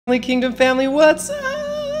Kingdom family, what's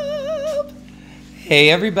up? Hey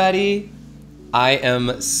everybody. I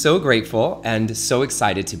am so grateful and so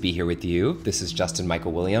excited to be here with you. This is Justin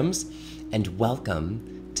Michael Williams, and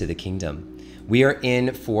welcome to the Kingdom. We are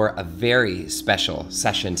in for a very special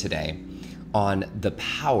session today on the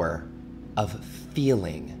power of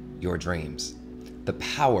feeling your dreams. The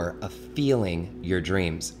power of feeling your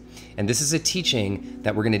dreams. And this is a teaching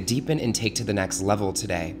that we're going to deepen and take to the next level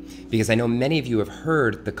today, because I know many of you have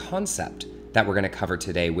heard the concept that we're going to cover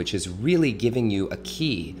today, which is really giving you a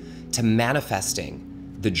key to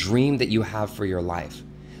manifesting the dream that you have for your life.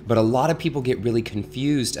 But a lot of people get really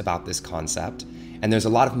confused about this concept, and there's a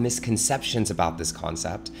lot of misconceptions about this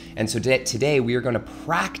concept. And so today we are going to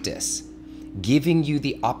practice giving you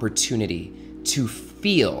the opportunity to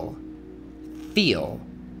feel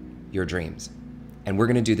your dreams. And we're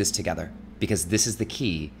going to do this together, because this is the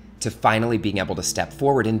key to finally being able to step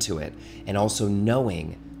forward into it, and also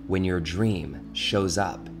knowing when your dream shows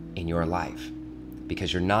up in your life,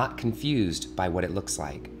 because you're not confused by what it looks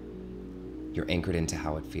like. You're anchored into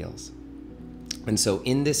how it feels. And so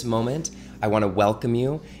in this moment, I want to welcome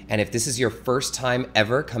you. And if this is your first time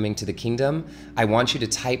ever coming to the Kingdom, I want you to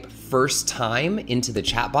type "first time" into the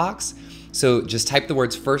chat box. So just type the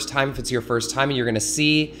words "first time" if it's your first time, and you're going to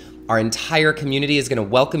see our entire community is going to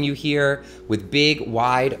welcome you here with big,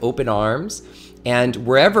 wide open arms. And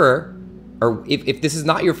wherever, or if this is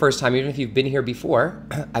not your first time, even if you've been here before,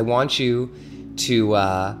 I want you to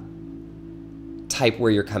type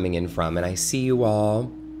where you're coming in from. And I see you all.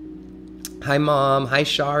 Hi, Mom. Hi,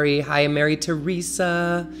 Shari. Hi, Mary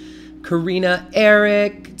Teresa. Karina,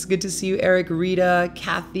 Eric. It's good to see you, Eric. Rita,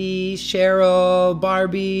 Kathy, Cheryl,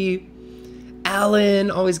 Barbie, Alan.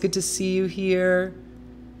 Always good to see you here.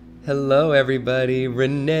 Hello, everybody.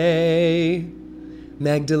 Renee,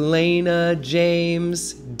 Magdalena,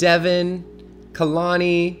 James, Devin,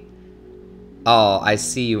 Kalani. Oh, I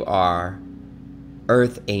see you are.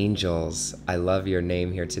 Earth Angels. I love your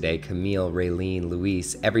name here today. Camille, Raylene,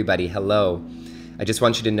 Luis, everybody, hello. I just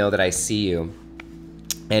want you to know that I see you.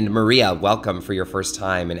 And Maria, welcome for your first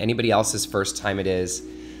time. And anybody else's first time it is,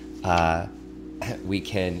 you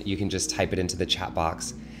can just type it into the chat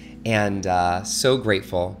box. And so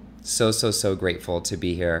grateful. So grateful to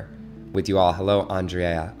be here with you all. Hello,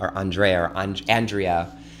 Andrea.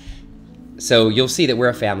 So you'll see that we're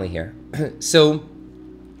a family here. So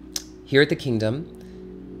here at the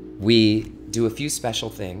Kingdom, we do a few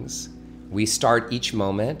special things. We start each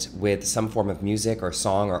moment with some form of music or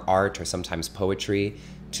song or art or sometimes poetry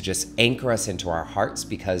to just anchor us into our hearts,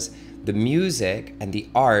 because the music and the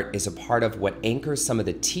art is a part of what anchors some of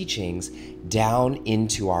the teachings down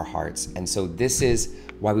into our hearts. And so this is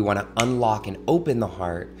why we want to unlock and open the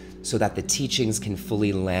heart so that the teachings can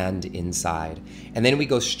fully land inside. And then we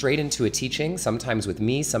go straight into a teaching, sometimes with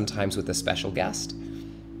me, sometimes with a special guest.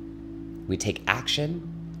 We take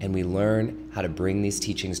action and we learn how to bring these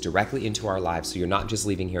teachings directly into our lives. So you're not just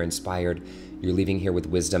leaving here inspired, you're leaving here with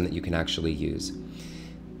wisdom that you can actually use.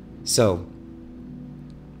 So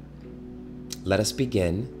let us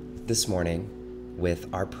begin this morning with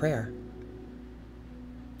our prayer.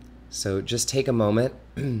 So just take a moment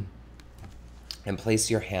and place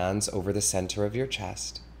your hands over the center of your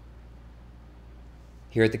chest.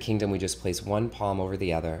 Here at the Kingdom, we just place one palm over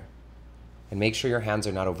the other. And make sure your hands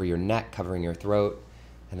are not over your neck, covering your throat,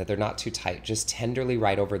 and that they're not too tight. Just tenderly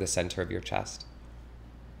right over the center of your chest.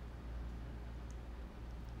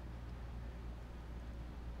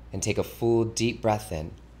 And take a full, deep breath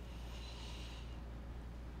in.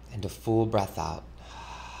 And a full breath out.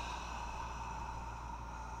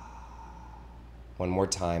 One more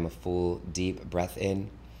time, a full, deep breath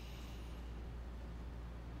in.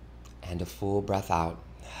 And a full breath out.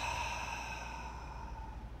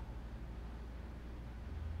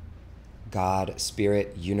 God,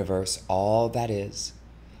 Spirit, Universe, all that is,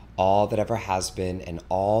 all that ever has been, and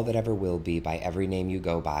all that ever will be, by every name you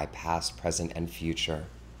go by, past, present, and future,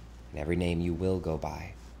 and every name you will go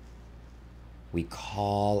by, we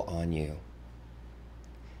call on you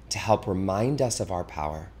to help remind us of our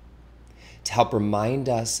power, to help remind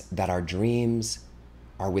us that our dreams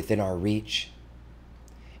are within our reach,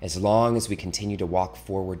 as long as we continue to walk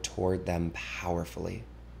forward toward them powerfully.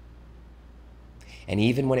 And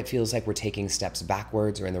even when it feels like we're taking steps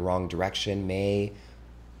backwards or in the wrong direction, may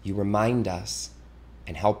you remind us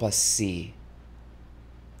and help us see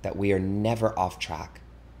that we are never off track,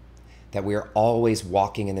 that we are always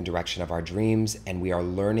walking in the direction of our dreams, and we are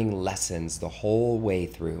learning lessons the whole way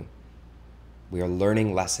through. We are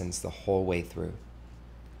learning lessons the whole way through.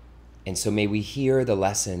 And so may we hear the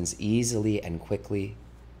lessons easily and quickly.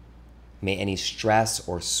 May any stress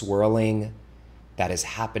or swirling that is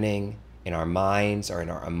happening in our minds or in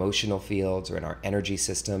our emotional fields or in our energy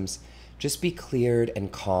systems just be cleared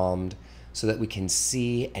and calmed so that we can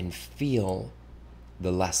see and feel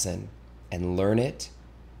the lesson and learn it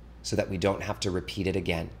so that we don't have to repeat it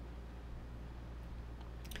again.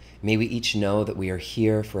 May we each know that we are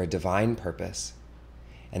here for a divine purpose,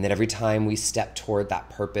 and that every time we step toward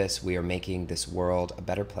that purpose, we are making this world a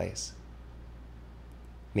better place.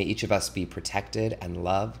 May each of us be protected and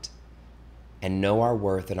loved and know our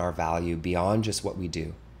worth and our value beyond just what we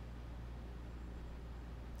do.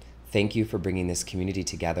 Thank you for bringing this community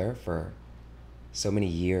together for so many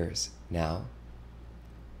years now.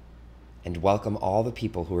 And welcome all the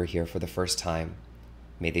people who are here for the first time.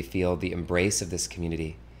 May they feel the embrace of this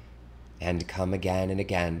community and come again and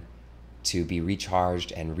again to be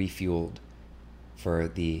recharged and refueled for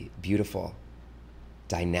the beautiful,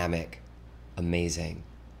 dynamic, amazing,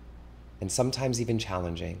 and sometimes even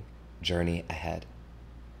challenging journey ahead.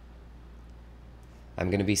 I'm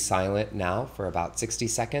going to be silent now for about 60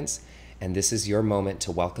 seconds, and this is your moment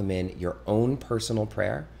to welcome in your own personal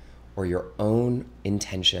prayer or your own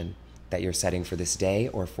intention that you're setting for this day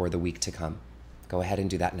or for the week to come. Go ahead and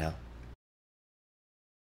do that now.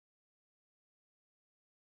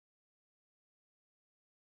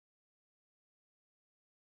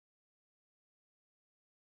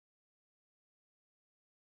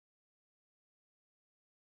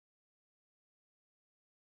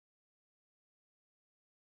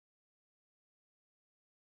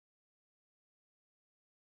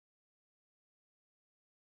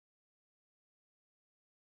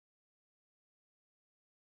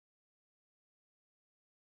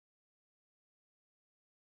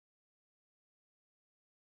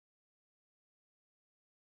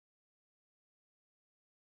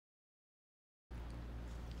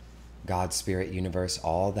 God, Spirit, Universe,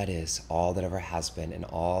 all that is, all that ever has been, and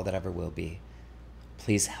all that ever will be,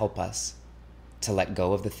 please help us to let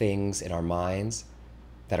go of the things in our minds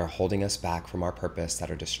that are holding us back from our purpose,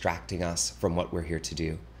 that are distracting us from what we're here to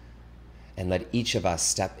do. And let each of us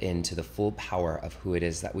step into the full power of who it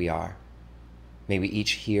is that we are. May we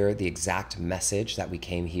each hear the exact message that we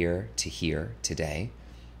came here to hear today.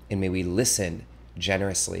 And may we listen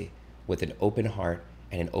generously with an open heart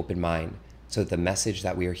and an open mind, so that the message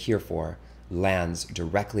that we are here for lands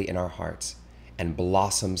directly in our hearts and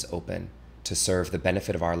blossoms open to serve the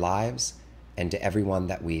benefit of our lives and to everyone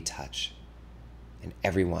that we touch and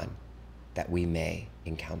everyone that we may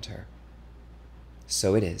encounter.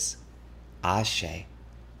 So it is. Ashe,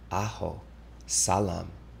 Aho,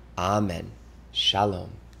 Salam, Amen,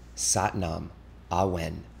 Shalom, Satnam,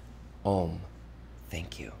 Awen, Om.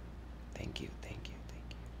 Thank you. Thank you. Thank you. Thank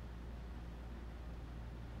you.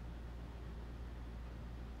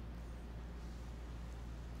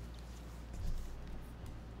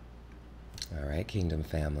 All right, Kingdom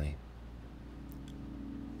family.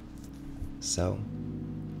 So,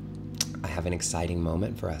 I have an exciting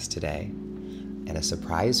moment for us today and a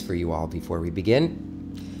surprise for you all before we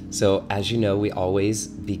begin. So, as you know, we always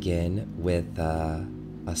begin with a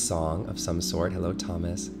song of some sort. Hello,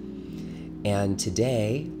 Thomas. And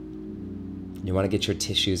today, you want to get your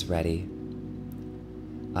tissues ready.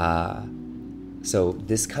 So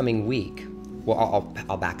this coming week, well,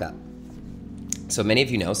 I'll back up. So many of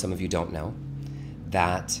you know, some of you don't know,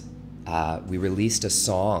 that we released a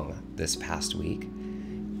song this past week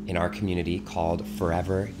in our community called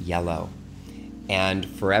Forever Yellow. And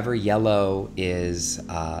Forever Yellow is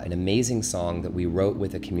an amazing song that we wrote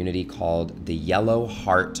with a community called the Yellow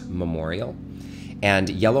Heart Memorial. And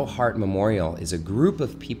Yellow Heart Memorial is a group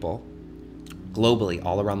of people globally,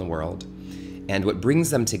 all around the world. And what brings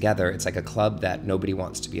them together, it's like a club that nobody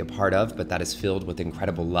wants to be a part of, but that is filled with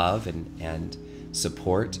incredible love and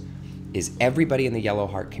support, is everybody in the Yellow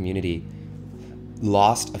Heart community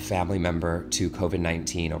lost a family member to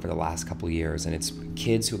COVID-19 over the last couple of years. And it's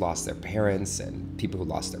kids who lost their parents and people who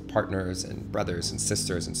lost their partners and brothers and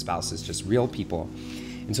sisters and spouses, just real people.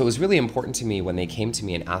 And so it was really important to me when they came to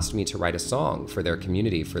me and asked me to write a song for their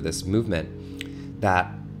community, for this movement,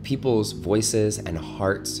 that people's voices and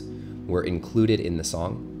hearts were included in the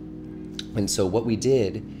song. And so what we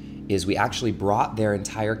did is we actually brought their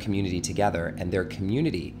entire community together, and their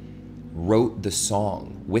community wrote the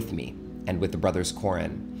song with me and with the brothers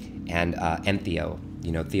Corin and Theo,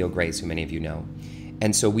 Theo Grace, who many of you know.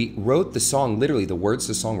 And so we wrote the song, literally the words of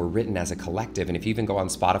the song were written as a collective. And if you even go on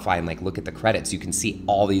Spotify and look at the credits, you can see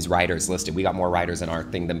all these writers listed. We got more writers in our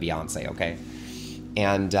thing than Beyonce, okay?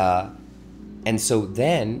 And so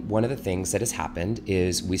then one of the things that has happened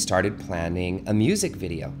is we started planning a music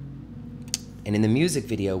video. And in the music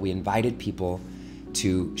video, we invited people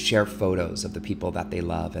to share photos of the people that they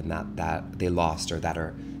love and that they lost or that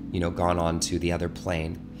are, gone on to the other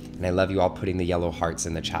plane. And I love you all putting the yellow hearts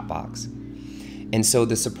in the chat box. And so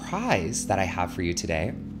the surprise that I have for you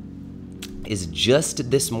today is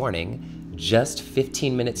just this morning, just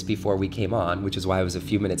 15 minutes before we came on, which is why I was a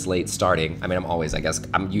few minutes late starting. I mean,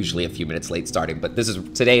 I'm usually a few minutes late starting, but this is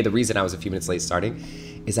today, the reason I was a few minutes late starting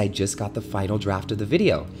is I just got the final draft of the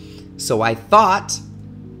video. So I thought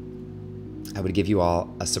I would give you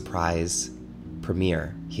all a surprise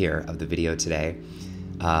premiere here of the video today,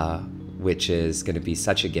 which is going to be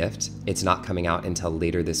such a gift. It's not coming out until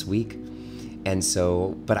later this week. And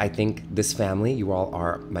so, but I think this family, you all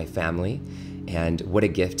are my family, and what a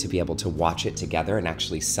gift to be able to watch it together and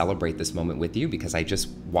actually celebrate this moment with you, because I just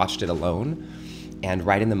watched it alone. And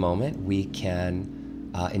right in the moment, we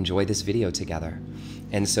can enjoy this video together.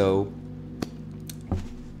 And so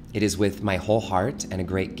it is with my whole heart and a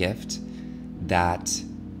great gift that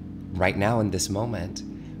right now in this moment,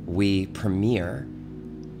 we premiere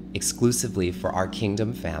exclusively for our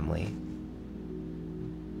Kingdom family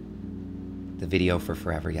the video for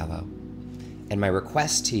Forever Yellow. And my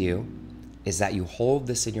request to you is that you hold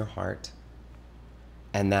this in your heart,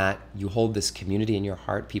 and that you hold this community in your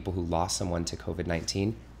heart, people who lost someone to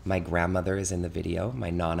COVID-19. My grandmother is in the video,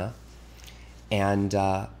 my Nana. And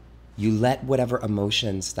you let whatever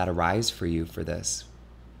emotions that arise for you for this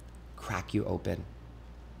crack you open.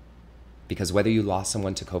 Because whether you lost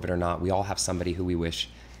someone to COVID or not, we all have somebody who we wish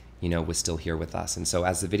was still here with us. And so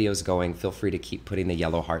as the video is going, feel free to keep putting the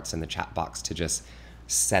yellow hearts in the chat box to just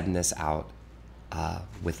send this out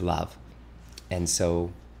with love. And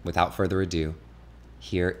so without further ado,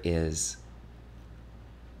 here is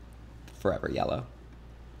Forever Yellow.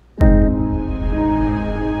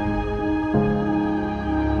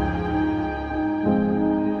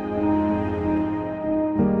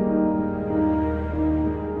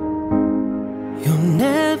 You'll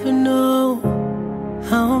never know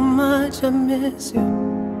how much I miss you.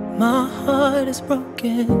 My heart is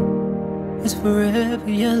broken, it's forever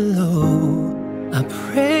yellow. I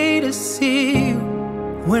pray to see you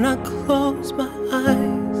when I close my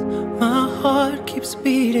eyes. My heart keeps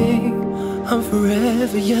beating, I'm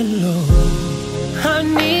forever yellow. I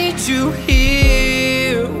need you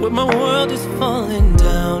here when my world is falling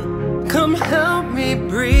down. Come help me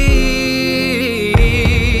breathe.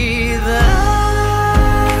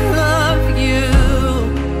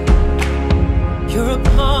 You're a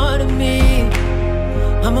part of me,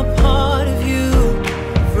 I'm a part of you,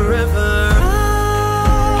 forever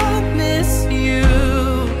I miss you.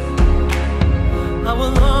 I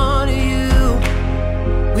will honor you,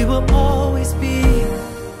 we will always be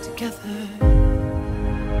together.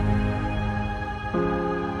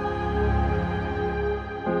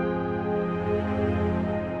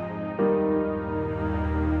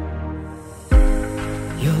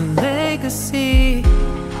 Your legacy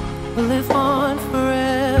will live on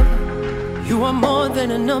forever. You are more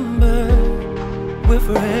than a number, we're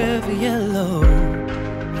forever yellow.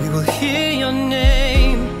 We will hear your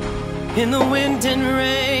name in the wind and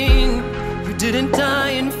rain. You didn't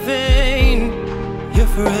die in vain, you're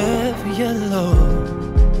forever yellow.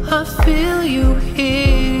 I feel you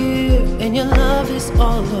here, and your love is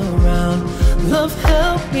all around. Love,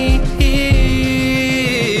 help me heal.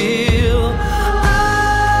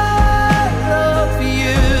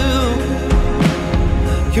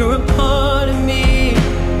 You're a part of me,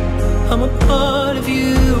 I'm a part of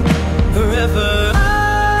you, forever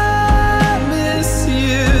I miss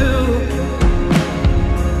you.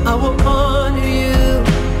 I will honor you,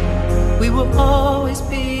 we will always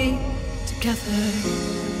be together.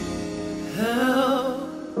 Help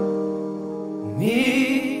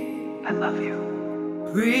me, I love you.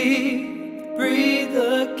 Breathe, breathe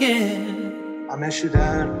again. I miss you,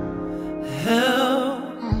 Dad. Help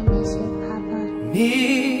I miss you, Papa. me,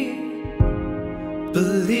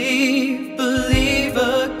 believe, believe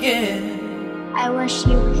again. I wish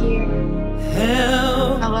you were here.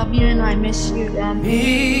 Help I love you and I miss you, Dad.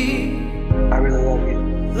 me, I really love you.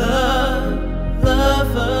 love,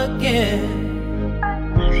 love again. I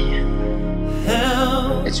love you.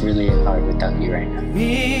 Help It's really hard without you right now.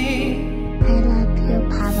 me, I love you,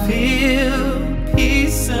 Papa. feel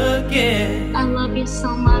peace again. I love you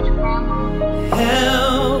so much, Grandma.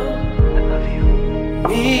 Help I love you.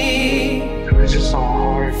 me, It was just so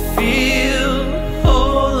hard. feel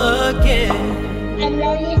whole again. I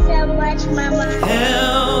love you so much, Mama.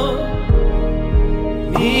 Help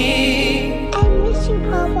me, I miss you,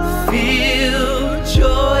 Papa. feel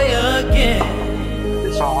joy again.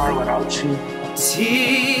 It's so hard without you.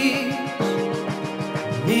 Teach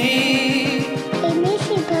me I miss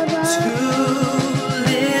you, Papa. to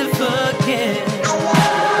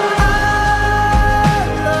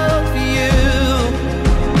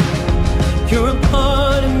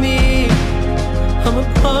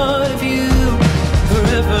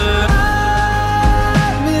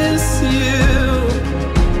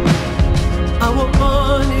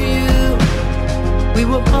we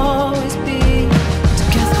will always be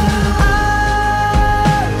together.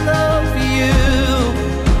 I love you.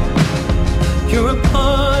 You're a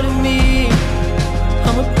part of me.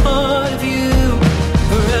 I'm a part of you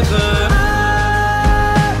forever.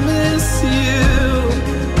 I miss you.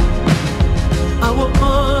 I will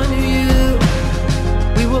honor you.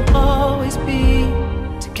 We will always be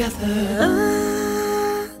together.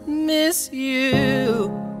 I miss you.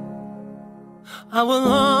 I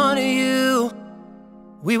will honor you.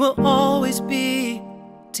 We will always be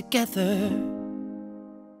together.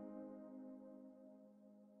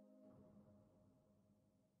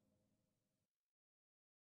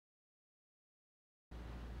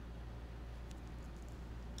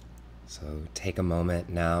 So take a moment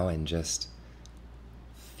now and just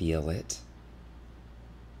feel it.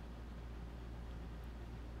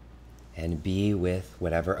 And be with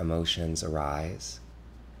whatever emotions arise.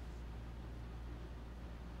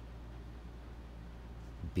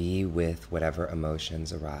 Be with whatever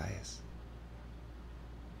emotions arise.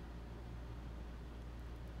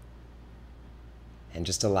 And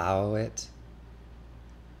just allow it.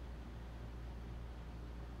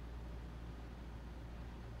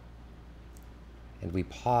 And we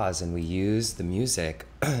pause and we use the music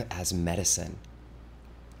as medicine.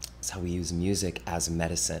 That's how we use music as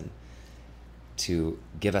medicine to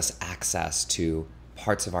give us access to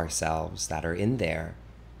parts of ourselves that are in there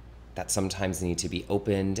that sometimes need to be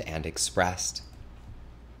opened and expressed.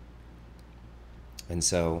 And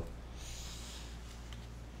so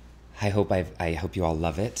I hope you all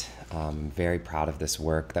love it. I'm very proud of this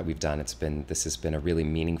work that we've done. This has been a really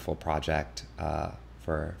meaningful project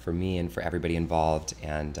for me and for everybody involved.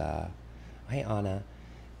 And hi, Anna.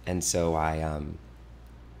 And so I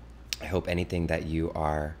hope anything that you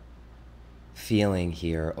are feeling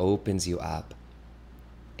here opens you up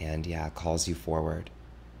and calls you forward.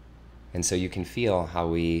 And so you can feel how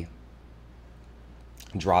we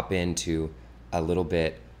drop into a little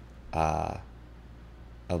bit of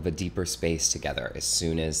a deeper space together as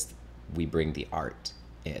soon as we bring the art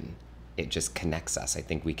in. It just connects us. I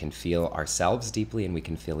think we can feel ourselves deeply and we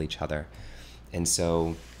can feel each other. And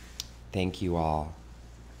so thank you all.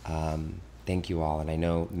 Thank you all. And I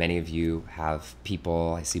know many of you have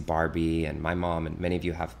people, I see Barbie and my mom, and many of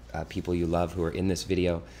you have people you love who are in this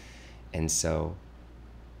video. And so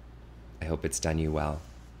I hope it's done you well.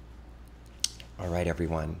 All right,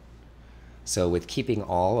 everyone. So with keeping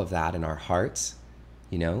all of that in our hearts,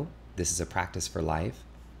 this is a practice for life.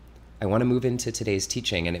 I want to move into today's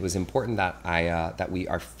teaching, and it was important that that we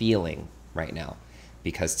are feeling right now,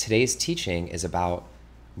 because today's teaching is about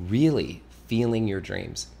really feeling your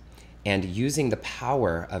dreams and using the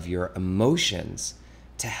power of your emotions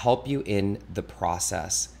to help you in the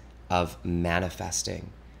process of manifesting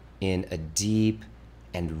in a deep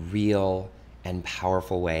and real and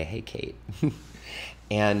powerful way. Hey, Kate.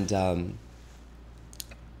 And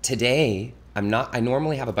today, I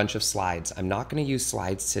normally have a bunch of slides. I'm not going to use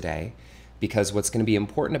slides today, because what's going to be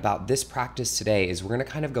important about this practice today is we're going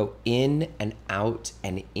to kind of go in and out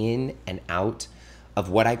and in and out of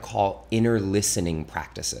what I call inner listening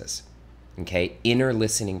practices. Okay, inner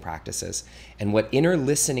listening practices. And what inner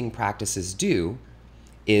listening practices do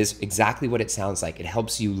is exactly what it sounds like. It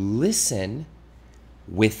helps you listen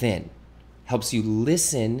within, helps you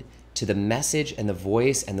listen to the message and the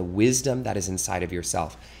voice and the wisdom that is inside of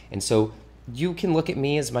yourself. And so you can look at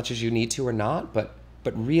me as much as you need to or not, but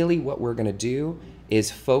really what we're going to do is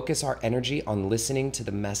focus our energy on listening to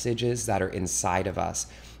the messages that are inside of us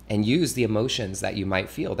and use the emotions that you might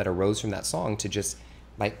feel that arose from that song to just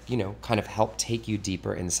kind of help take you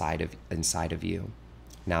deeper inside of you,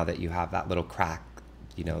 now that you have that little crack,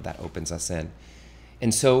 that opens us in.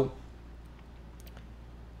 And so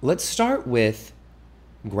let's start with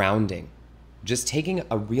grounding, just taking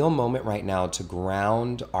a real moment right now to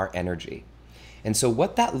ground our energy. And so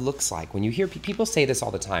what that looks like, when you hear people say this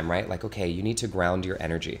all the time, right? Like, okay, you need to ground your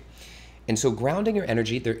energy. And so grounding your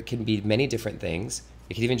energy, there can be many different things.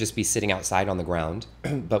 It could even just be sitting outside on the ground.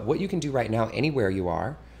 But what you can do right now, anywhere you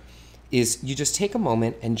are, is you just take a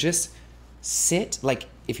moment and just sit, like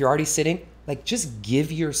if you're already sitting, like just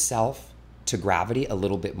give yourself to gravity a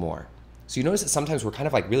little bit more. So you notice that sometimes we're kind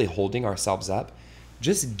of like really holding ourselves up.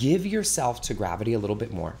 Just give yourself to gravity a little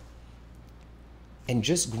bit more. And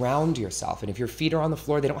just ground yourself. And if your feet are on the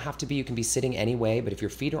floor, they don't have to be, you can be sitting anyway, but if your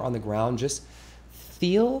feet are on the ground, just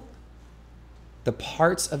feel the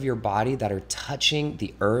parts of your body that are touching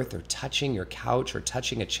the earth or touching your couch or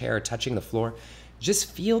touching a chair or touching the floor.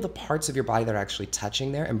 Just feel the parts of your body that are actually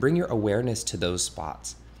touching there and bring your awareness to those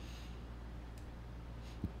spots.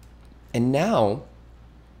 And now,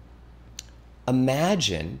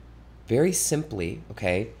 imagine very simply,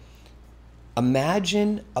 okay,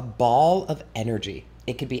 imagine a ball of energy.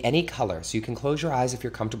 It could be any color, so you can close your eyes if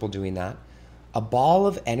you're comfortable doing that. A ball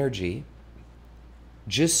of energy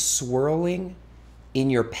just swirling in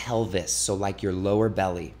your pelvis, so like your lower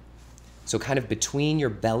belly. So kind of between your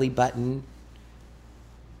belly button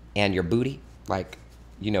and your booty, like,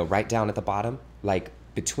 you know, right down at the bottom, like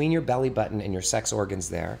between your belly button and your sex organs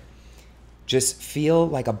there. Just feel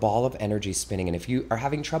like a ball of energy spinning. And if you are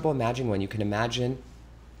having trouble imagining one, you can imagine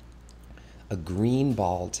a green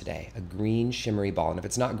ball today, a green shimmery ball. And if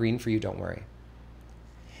it's not green for you, don't worry.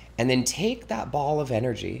 And then take that ball of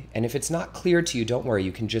energy, and if it's not clear to you, don't worry.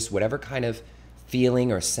 You can just, whatever kind of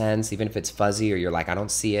feeling or sense, even if it's fuzzy or you're like, I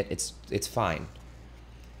don't see it, it's fine.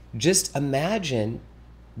 Just imagine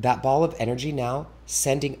that ball of energy now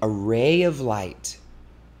sending a ray of light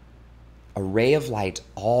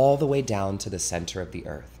all the way down to the center of the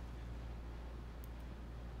earth.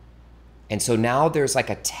 And so now there's like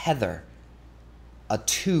a tether, a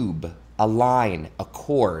tube, a line, a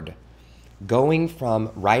cord going from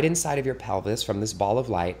right inside of your pelvis, from this ball of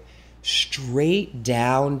light, straight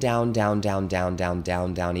down, down, down, down, down, down,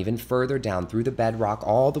 down, down, even further down through the bedrock,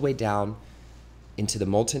 all the way down into the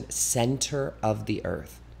molten center of the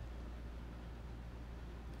earth.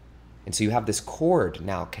 And so you have this cord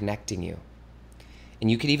now connecting you. And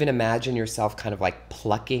you could even imagine yourself kind of like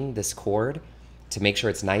plucking this cord to make sure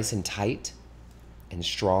it's nice and tight and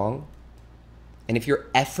strong. And if you're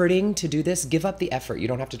efforting to do this, give up the effort. You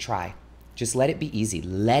don't have to try. Just let it be easy.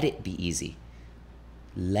 Let it be easy.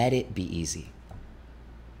 Let it be easy.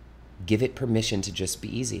 Give it permission to just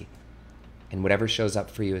be easy. And whatever shows up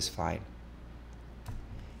for you is fine.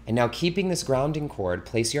 And now, keeping this grounding cord,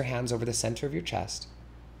 place your hands over the center of your chest.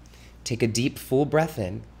 Take a deep, full breath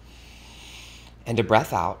in and a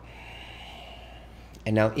breath out.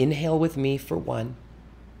 And now inhale with me for 1,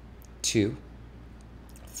 2,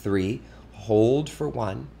 3. Hold for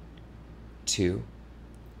 1, 2,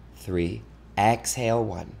 3. Exhale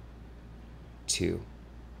 1, 2,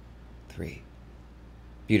 3.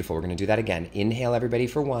 Beautiful. We're going to do that again. Inhale, everybody,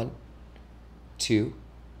 for 1, 2,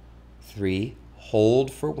 3.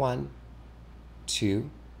 Hold for 1, 2,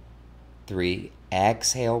 3.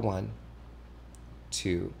 Exhale 1,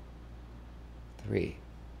 2, 3.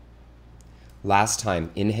 Last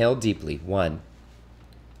time. Inhale deeply. 1,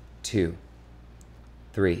 2,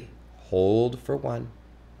 3. Hold for 1,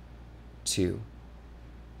 2,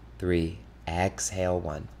 3. Exhale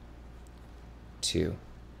 1, 2,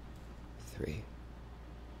 3.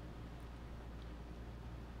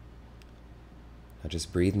 Now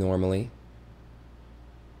just breathe normally.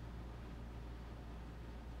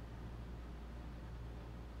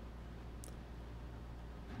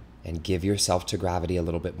 And give yourself to gravity a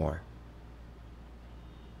little bit more.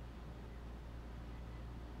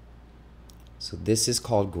 So this is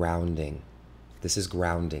called grounding. This is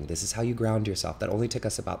grounding. This is how you ground yourself. That only took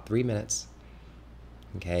us about 3 minutes.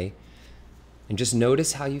 Okay? And just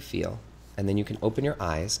notice how you feel. And then you can open your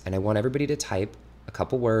eyes. And I want everybody to type a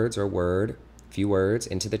couple words or a few words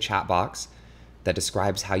into the chat box that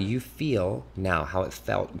describes how you feel now, how it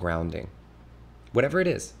felt grounding. Whatever it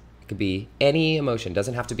is. It could be any emotion. It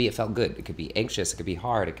doesn't have to be it felt good. It could be anxious. It could be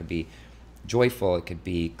hard. It could be joyful. It could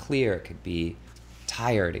be clear. It could be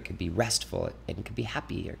tired. It could be restful. It could be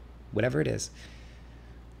happy, or whatever it is.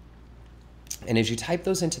 And as you type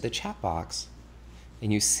those into the chat box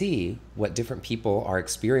and you see what different people are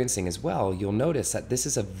experiencing as well, you'll notice that this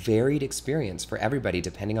is a varied experience for everybody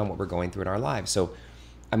depending on what we're going through in our lives. So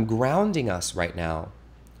I'm grounding us right now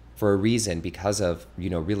for a reason, because of,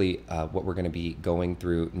 really what we're going to be going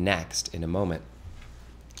through next in a moment.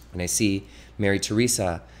 And I see Mary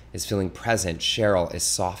Teresa is feeling present. Cheryl is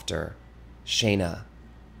softer. Shayna,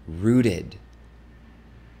 rooted.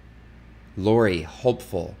 Lori,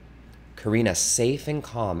 hopeful. Karina, safe and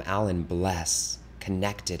calm. Alan, bless.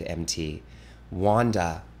 Connected, MT.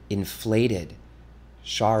 Wanda, inflated.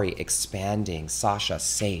 Shari, expanding. Sasha,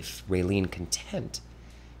 safe. Raylene, content.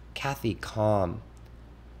 Kathy, calm.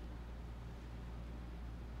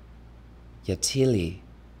 Yatili,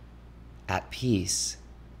 at peace.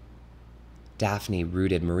 Daphne,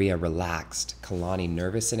 rooted. Maria, relaxed. Kalani,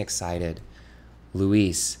 nervous and excited.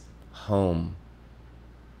 Luis, home.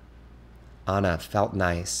 Anna, felt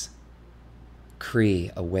nice. Cree,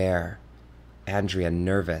 aware. Andrea,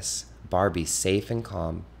 nervous. Barbie, safe and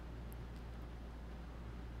calm.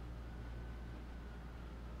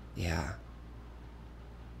 Yeah.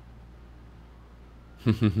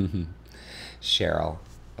 Cheryl,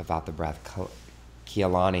 about the breath.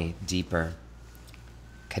 Kialani, deeper.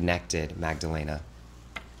 Connected. Magdalena.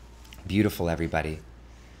 Beautiful, everybody.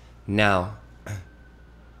 Now,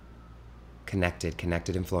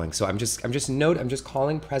 connected and flowing. So I'm just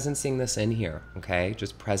calling presencing this in here, okay?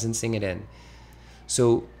 Just presencing it in.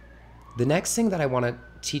 So the next thing that I want to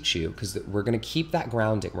teach you, because we're going to keep that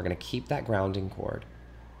grounding, we're going to keep that grounding cord.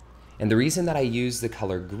 And the reason that I use the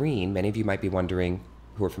color green, many of you might be wondering,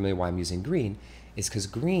 who are familiar why I'm using green, is because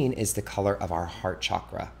green is the color of our heart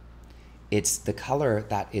chakra. It's the color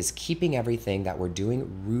that is keeping everything that we're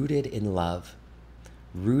doing rooted in love.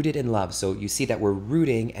 Rooted in love. So you see that we're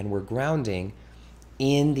rooting and we're grounding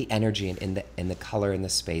in the energy and in the color and the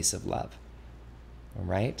space of love. All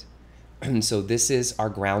right? So this is our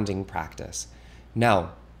grounding practice.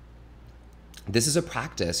 Now, this is a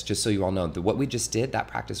practice, just so you all know, that what we just did, that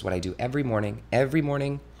practice, what I do every morning,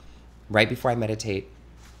 right before I meditate,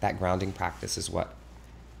 that grounding practice is what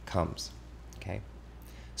comes, okay?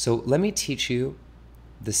 So let me teach you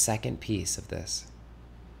the second piece of this,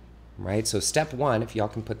 right? So step one, if y'all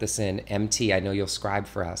can put this in, MT, I know you'll scribe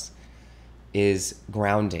for us, is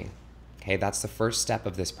grounding, okay? That's the first step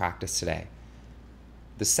of this practice today.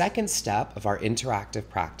 The second step of our interactive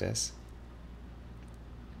practice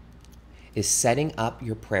is setting up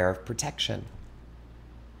your prayer of protection,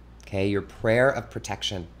 okay? Your prayer of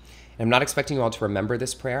protection. And I'm not expecting you all to remember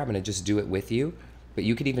this prayer. I'm going to just do it with you, but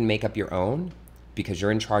you could even make up your own because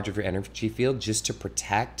you're in charge of your energy field, just to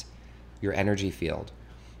protect your energy field.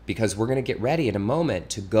 Because we're going to get ready in a moment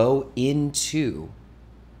to go into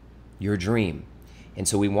your dream. And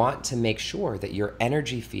so we want to make sure that your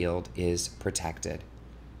energy field is protected,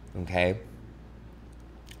 okay?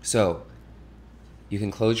 So you can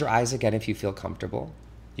close your eyes again if you feel comfortable.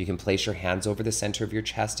 You can place your hands over the center of your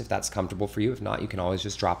chest if that's comfortable for you. If not, you can always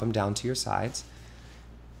just drop them down to your sides.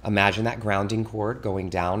 Imagine that grounding cord going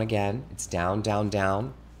down again. It's down, down,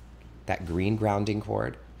 down. That green grounding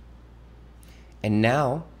cord. And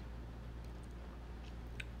now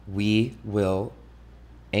we will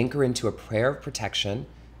anchor into a prayer of protection.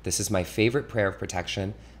 This is my favorite prayer of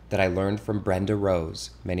protection that I learned from Brenda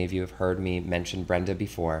Rose. Many of you have heard me mention Brenda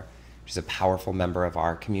before. She's a powerful member of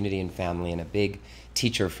our community and family and a big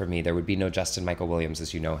teacher for me. There would be no Justin Michael Williams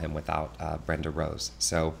as you know him without Brenda Rose.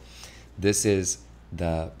 So this is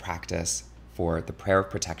the practice for the prayer of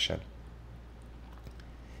protection.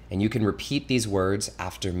 And you can repeat these words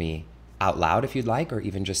after me out loud if you'd like, or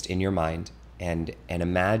even just in your mind, and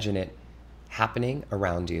imagine it happening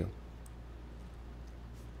around you.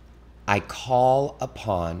 I call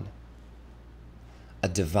upon a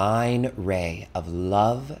divine ray of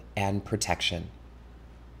love and protection,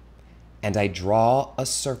 and I draw a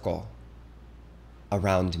circle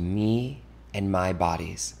around me and my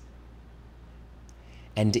bodies.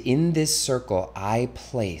 And in this circle, I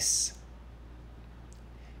place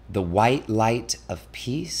the white light of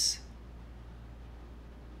peace.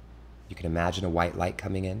 You can imagine a white light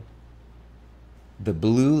coming in. The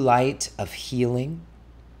blue light of healing.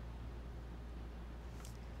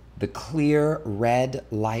 The clear red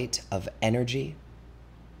light of energy.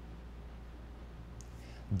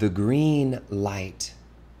 The green light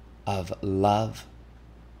of love.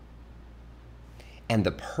 And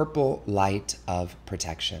the purple light of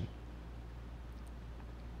protection.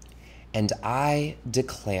 And I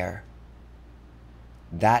declare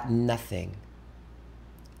that nothing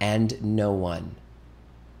and no one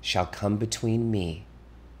shall come between me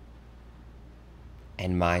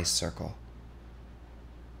and my circle.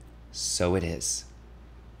 So it is.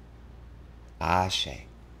 Ashe,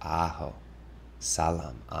 Aho,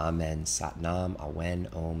 Salam, Amen, Satnam, Awen,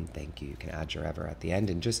 Om. Thank you. You can add your ever at the end.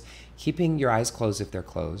 And just keeping your eyes closed if they're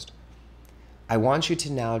closed, I want you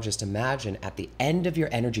to now just imagine at the end of your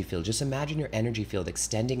energy field, just imagine your energy field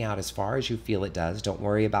extending out as far as you feel it does. Don't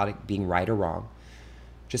worry about it being right or wrong.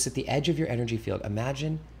 Just at the edge of your energy field,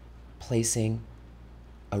 imagine placing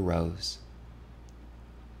a rose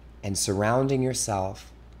and surrounding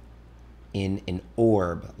yourself in an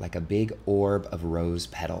orb, like a big orb of rose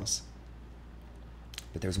petals.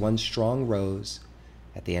 But there's one strong rose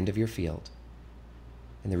at the end of your field.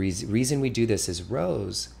 And the reason we do this is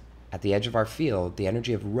rose, at the edge of our field, the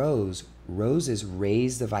energy of roses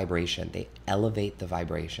raise the vibration. They elevate the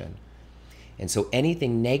vibration. And so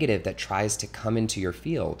anything negative that tries to come into your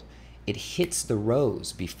field, it hits the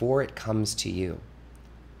rose before it comes to you.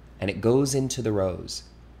 And it goes into the rose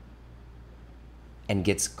and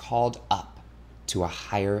gets called up to a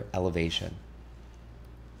higher elevation.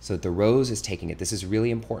 So the rose is taking it. This is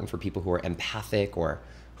really important for people who are empathic or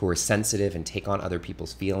who are sensitive and take on other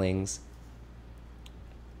people's feelings.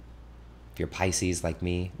 If you're Pisces like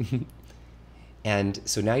me. And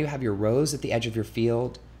so now you have your rose at the edge of your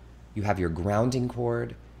field. You have your grounding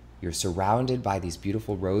cord. You're surrounded by these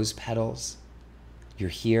beautiful rose petals. You're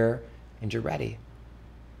here and you're ready.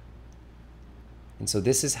 And so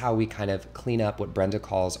this is how we kind of clean up what Brenda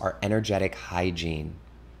calls our energetic hygiene.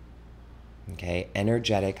 Okay,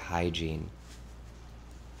 energetic hygiene.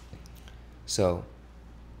 So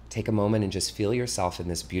take a moment and just feel yourself in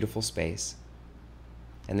this beautiful space,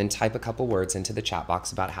 and then type a couple words into the chat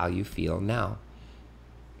box about how you feel now.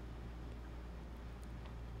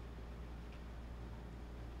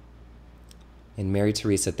 And Mary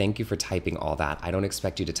Teresa, thank you for typing all that. I don't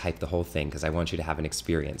expect you to type the whole thing because I want you to have an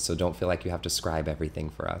experience. So don't feel like you have to scribe everything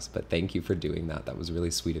for us. But thank you for doing that. That was really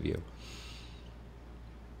sweet of you.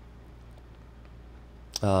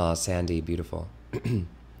 Oh, Sandy, beautiful.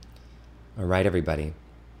 All right, everybody.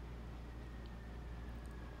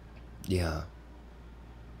 Yeah.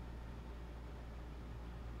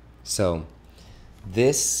 So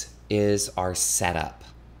this is our setup.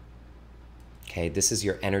 Okay, this is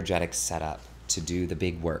your energetic setup to do the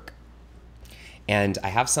big work. And I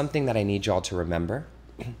have something that I need y'all to remember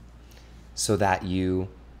so that you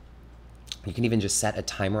can even just set a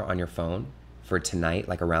timer on your phone for tonight,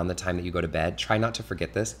 like around the time that you go to bed. Try not to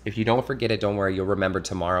forget this. If you don't forget it, don't worry, you'll remember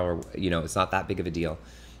tomorrow, or it's not that big of a deal.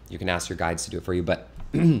 You can ask your guides to do it for you. But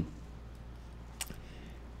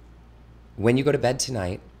when you go to bed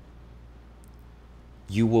tonight,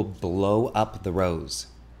 you will blow up the rose.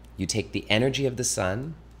 You take the energy of the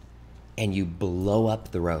sun and you blow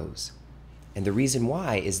up the rose. And the reason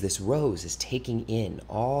why is this rose is taking in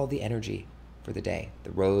all the energy for the day.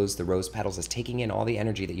 The rose petals is taking in all the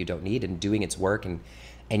energy that you don't need and doing its work. And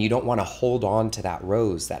you don't want to hold on to that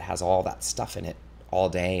rose that has all that stuff in it all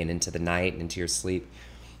day and into the night and into your sleep.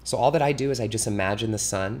 So all that I do is I just imagine the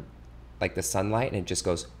sun, like the sunlight, and it just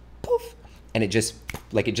goes poof. And it just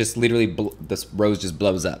literally, this rose just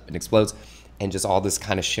blows up and explodes. And just all this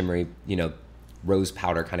kind of shimmery, rose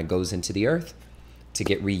powder kind of goes into the earth to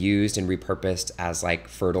get reused and repurposed as like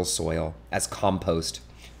fertile soil, as compost,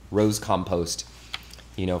 rose compost,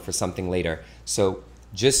 for something later. So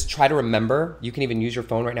just try to remember, you can even use your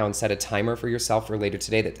phone right now and set a timer for yourself for later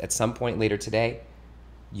today, that at some point later today,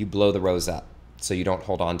 you blow the rose up so you don't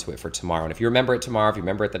hold on to it for tomorrow. And if you remember it tomorrow, if you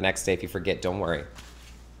remember it the next day, if you forget, don't worry.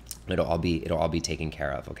 It'll all be taken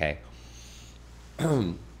care of, okay?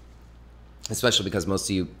 Especially because most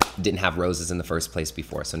of you didn't have roses in the first place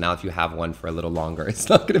before. So now if you have one for a little longer, it's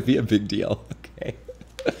not going to be a big deal, okay?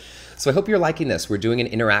 So I hope you're liking this. We're doing an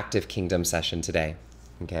interactive kingdom session today,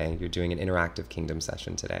 okay? You're doing an interactive kingdom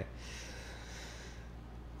session today.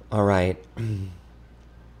 All right.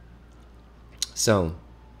 So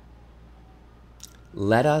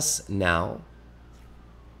let us now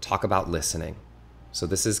talk about listening. So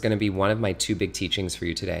this is going to be one of my 2 big teachings for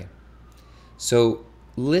you today. So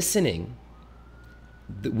listening,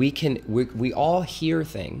 we all hear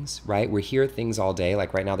things, right? We hear things all day.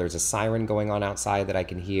 Like right now, there's a siren going on outside that I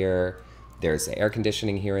can hear. There's air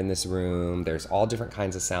conditioning here in this room. There's all different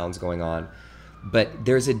kinds of sounds going on. But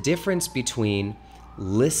there's a difference between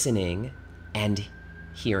listening and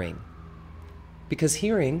hearing. Because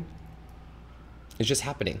hearing is just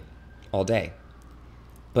happening all day.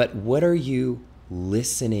 But what are you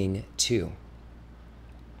listening to?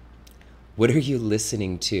 What are you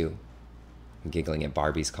listening to? I'm giggling at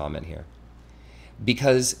Barbie's comment here.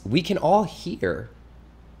 Because we can all hear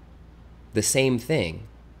the same thing,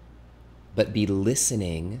 but be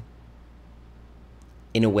listening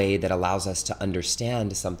in a way that allows us to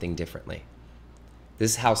understand something differently.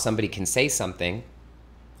 This is how somebody can say something,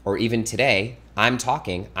 or even today, I'm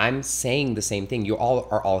talking, I'm saying the same thing. You all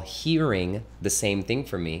are all hearing the same thing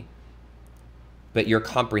from me, but you're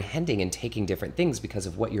comprehending and taking different things because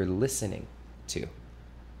of what you're listening to,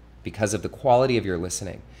 because of the quality of your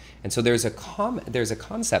listening. And so there's a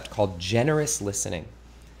concept called generous listening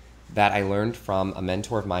that I learned from a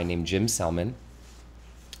mentor of mine named Jim Selman.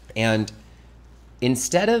 And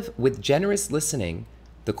with generous listening,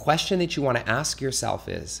 the question that you want to ask yourself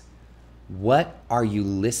is, what are you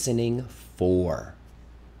listening for?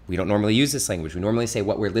 We don't normally use this language. We normally say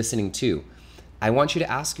what we're listening to. I want you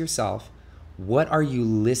to ask yourself, what are you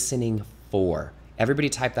listening for? Everybody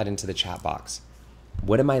type that into the chat box.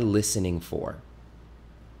 What am I listening for?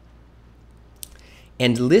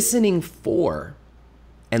 And listening for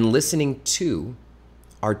and listening to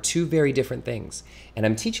are 2 very different things. And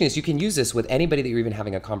I'm teaching this. You can use this with anybody that you're even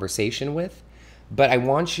having a conversation with. But I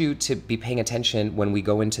want you to be paying attention when we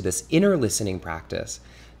go into this inner listening practice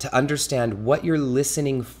to understand what you're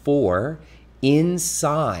listening for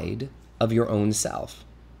inside of your own self.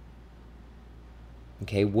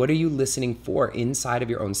 Okay, what are you listening for inside of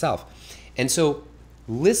your own self? And so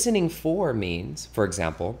listening for means, for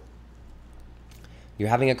example, you're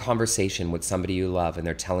having a conversation with somebody you love and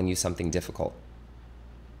they're telling you something difficult.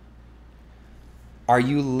 Are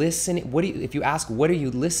you listening? If you ask, what are you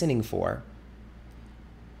listening for?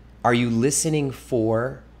 Are you listening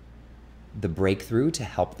for the breakthrough to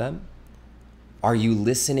help them? Are you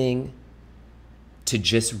listening to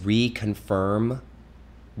just reconfirm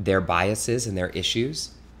their biases and their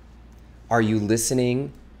issues? Are you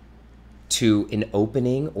listening to an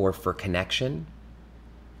opening or for connection?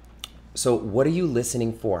 So what are you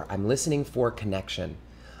listening for? I'm listening for connection.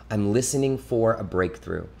 I'm listening for a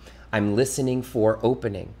breakthrough. I'm listening for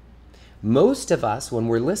opening. Most of us, when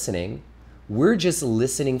we're listening, we're just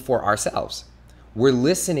listening for ourselves. We're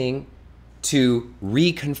listening to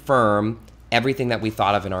reconfirm everything that we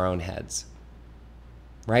thought of in our own heads,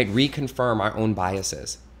 right? Reconfirm our own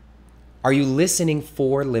biases. Are you listening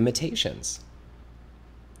for limitations?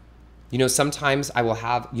 You know, sometimes I will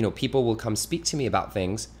have, people will come speak to me about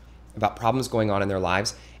things, about problems going on in their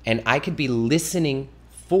lives, and I could be listening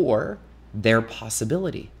for their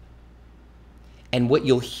possibility. And what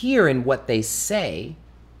you'll hear in what they say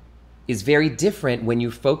is very different when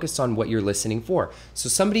you focus on what you're listening for. So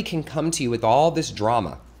somebody can come to you with all this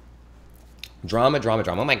drama. Drama.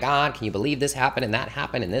 Oh my God, can you believe this happened and that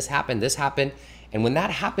happened and this happened? And when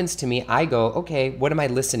that happens to me, I go, okay, what am I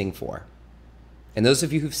listening for? And those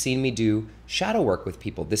of you who've seen me do shadow work with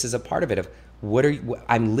people, this is a part of it, of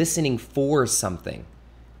I'm listening for something.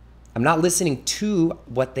 I'm not listening to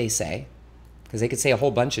what they say, because they could say a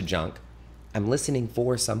whole bunch of junk. I'm listening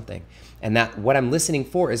for something. And that what I'm listening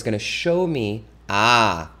for is going to show me,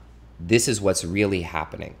 this is what's really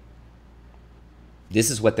happening.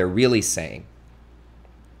 This is what they're really saying.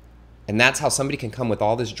 And that's how somebody can come with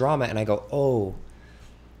all this drama and I go, oh,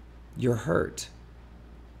 you're hurt.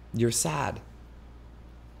 You're sad.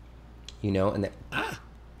 And then,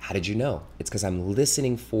 how did you know? It's because I'm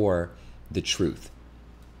listening for the truth.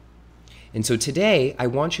 And so today, I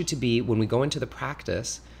want you to be, when we go into the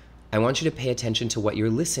practice, I want you to pay attention to what you're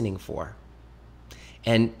listening for.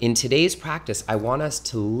 And in today's practice, I want us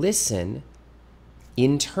to listen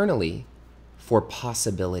internally for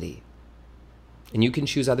possibility. And you can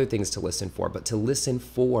choose other things to listen for, but to listen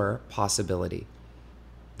for possibility.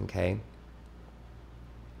 Okay?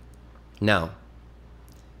 Now,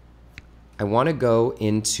 I want to go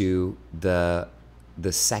into the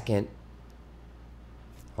second,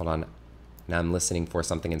 hold on. Now I'm listening for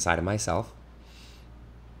something inside of myself.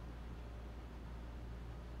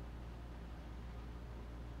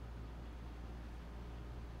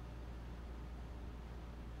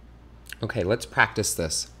 Okay, let's practice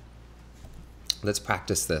this. Let's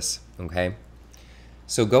practice this, okay?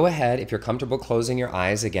 So go ahead, if you're comfortable closing your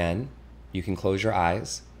eyes again, you can close your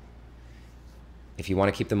eyes. If you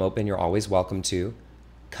want to keep them open, you're always welcome to.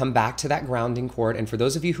 Come back to that grounding cord. And for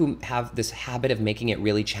those of you who have this habit of making it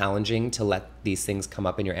really challenging to let these things come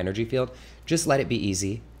up in your energy field, just let it be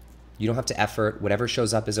easy. You don't have to effort. Whatever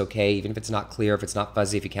shows up is okay, even if it's not clear, if it's not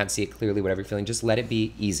fuzzy, if you can't see it clearly, whatever you're feeling, just let it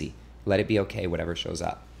be easy. Let it be okay, whatever shows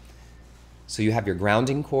up. So you have your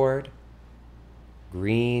grounding cord,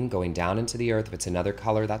 green, going down into the earth. If it's another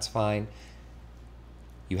color, that's fine.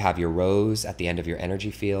 You have your rose at the end of your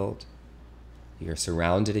energy field. You're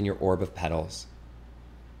surrounded in your orb of petals.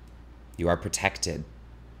 You are protected.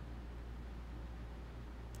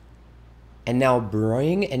 And now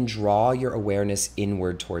bring and draw your awareness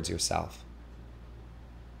inward towards yourself.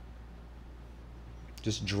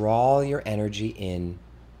 Just draw your energy in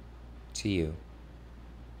to you.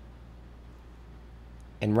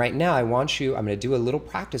 And right now I'm going to do a little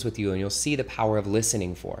practice with you and you'll see the power of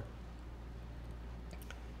listening for.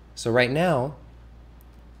 So right now,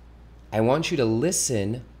 I want you to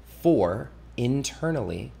listen for,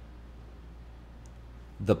 internally,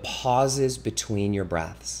 the pauses between your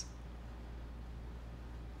breaths.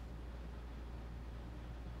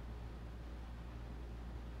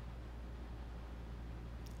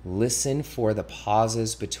 Listen for the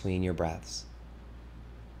pauses between your breaths.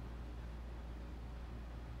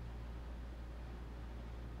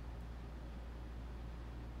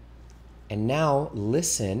 And now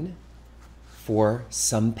listen for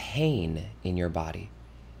some pain in your body.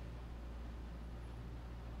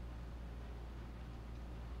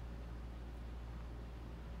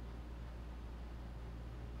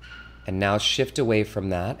 And now shift away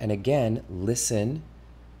from that and again listen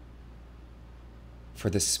for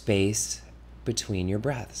the space between your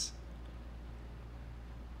breaths.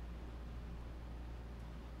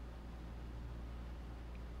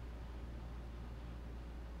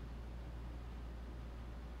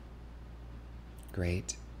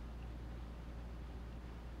 Great.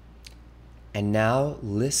 And now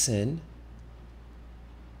listen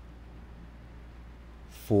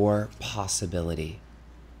for possibility.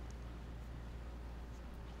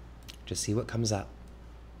 Just see what comes up.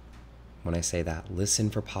 when I say that. Listen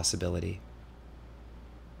for possibility.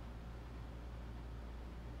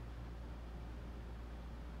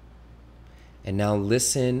 And now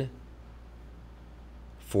listen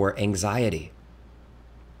for anxiety.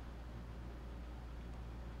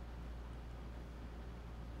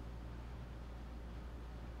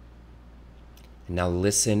 And now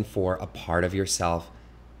listen for a part of yourself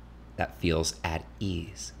that feels at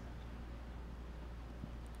ease.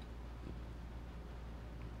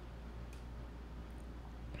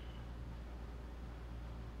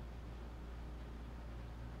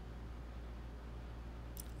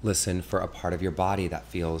 Listen for a part of your body that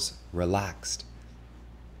feels relaxed.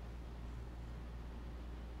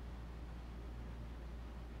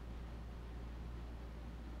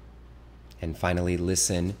 And finally,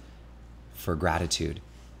 listen for gratitude.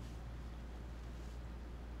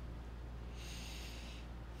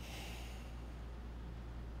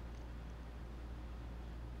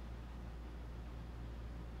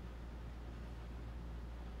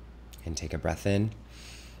 And take a breath in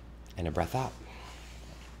and a breath out.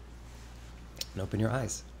 And open your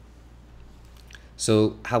eyes.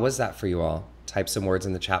 So how was that for you all? Type some words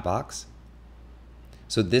in the chat box.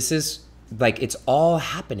 So this is like, it's all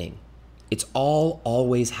happening. It's all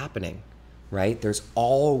always happening, right? There's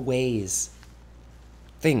always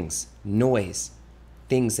things, noise,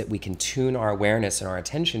 things that we can tune our awareness and our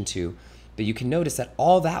attention to, but you can notice that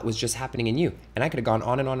all that was just happening in you. And I could have gone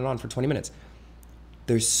on and on and on for 20 minutes.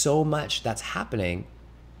 There's so much that's happening,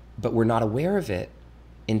 but we're not aware of it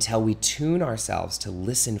until we tune ourselves to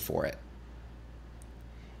listen for it.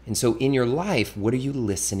 And so in your life, what are you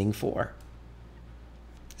listening for?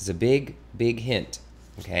 This is a big, big hint,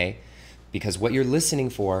 okay? Because what you're listening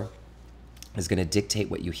for is going to dictate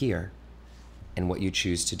what you hear and what you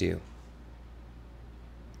choose to do,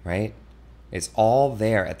 right? It's all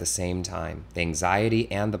there at the same time, the anxiety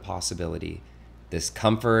and the possibility, this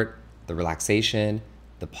comfort, the relaxation,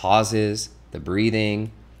 the pauses, the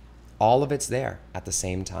breathing, all of it's there at the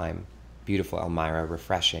same time. Beautiful, Elmira,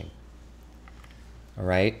 refreshing. All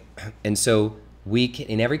right? And so we can,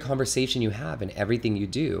 in every conversation you have and everything you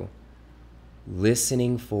do,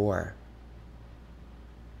 listening for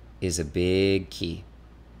is a big key.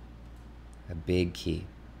 A big key.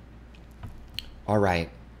 All right.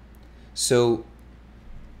 So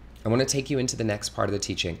I want to take you into the next part of the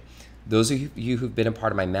teaching. Those of you who've been a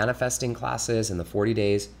part of my manifesting classes in the 40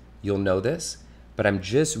 days, you'll know this, but I'm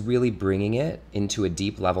just really bringing it into a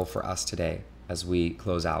deep level for us today as we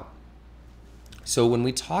close out. So when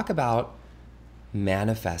we talk about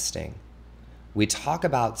manifesting, we talk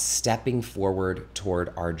about stepping forward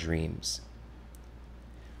toward our dreams.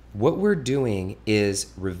 What we're doing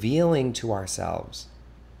is revealing to ourselves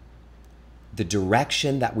the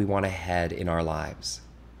direction that we want to head in our lives.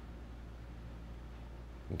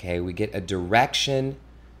 Okay, we get a direction,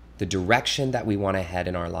 the direction that we want to head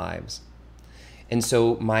in our lives. And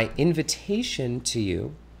so my invitation to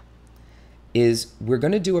you is we're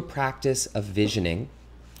going to do a practice of visioning,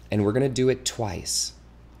 and we're going to do it twice,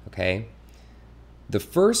 okay? The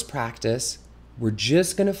first practice, we're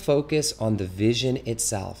just going to focus on the vision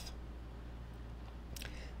itself.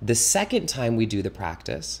 The second time we do the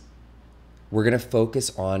practice, we're going to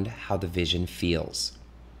focus on how the vision feels.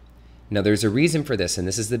 Now, there's a reason for this, and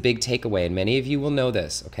this is the big takeaway, and many of you will know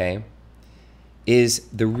this, okay? Is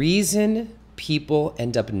the reason people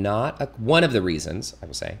end up not, one of the reasons, I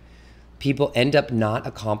will say, people end up not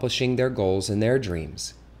accomplishing their goals and their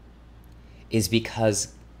dreams is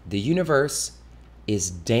because the universe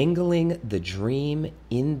is dangling the dream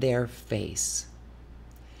in their face.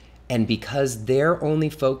 And because they're only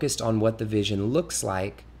focused on what the vision looks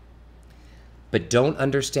like, but don't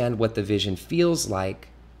understand what the vision feels like,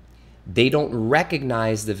 they don't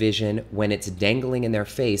recognize the vision when it's dangling in their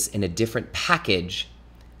face in a different package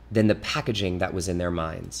than the packaging that was in their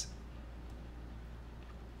minds.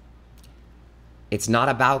 It's not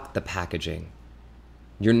about the packaging.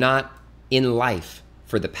 You're not in life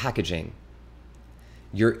for the packaging.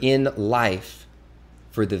 You're in life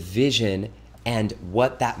for the vision and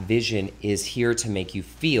what that vision is here to make you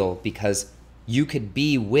feel, because you could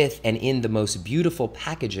be with and in the most beautiful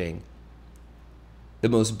packaging, the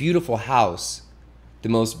most beautiful house, the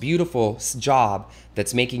most beautiful job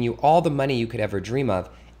that's making you all the money you could ever dream of,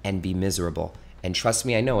 and be miserable. And trust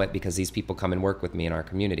me, I know it, because these people come and work with me in our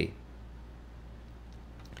community.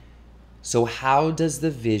 So how does the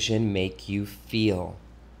vision make you feel?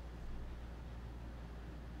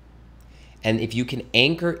 And if you can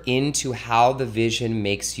anchor into how the vision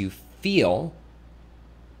makes you feel,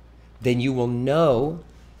 then you will know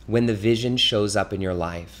when the vision shows up in your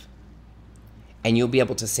life. And you'll be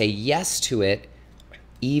able to say yes to it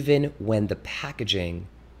even when the packaging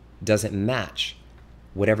doesn't match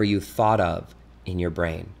whatever you thought of in your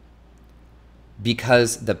brain.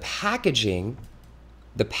 Because the packaging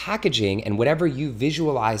and whatever you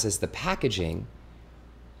visualize as the packaging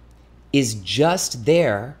is just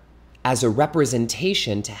there as a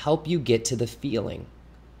representation to help you get to the feeling.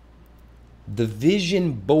 The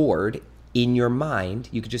vision board in your mind,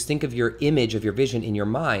 you could just think of your image of your vision in your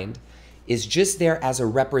mind, is just there as a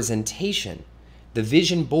representation. The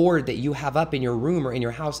vision board that you have up in your room or in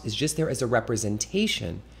your house is just there as a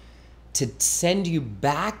representation to send you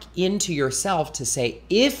back into yourself to say,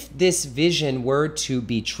 if this vision were to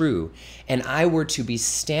be true and I were to be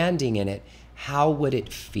standing in it, how would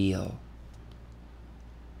it feel?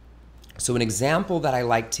 So an example that I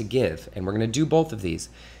like to give, and we're going to do both of these,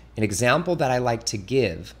 an example that I like to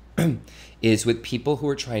give is with people who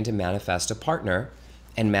are trying to manifest a partner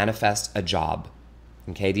and manifest a job.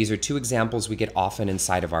 Okay, these are two examples we get often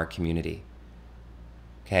inside of our community.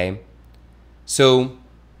 Okay, so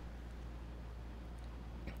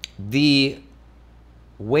the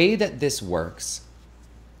way that this works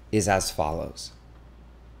is as follows.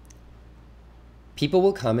 People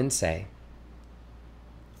will come and say,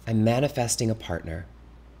 I'm manifesting a partner.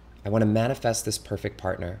 I want to manifest this perfect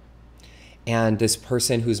partner and this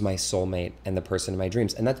person who's my soulmate and the person in my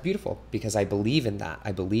dreams. And that's beautiful because I believe in that.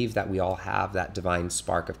 I believe that we all have that divine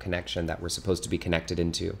spark of connection that we're supposed to be connected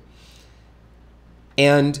into.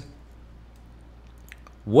 And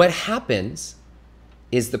what happens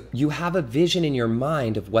is you have a vision in your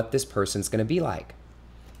mind of what this person's going to be like.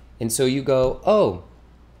 And so you go, oh,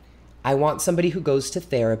 I want somebody who goes to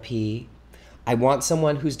therapy. I want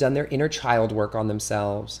someone who's done their inner child work on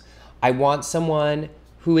themselves. I want someone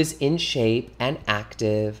who is in shape and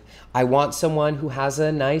active. I want someone who has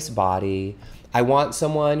a nice body. I want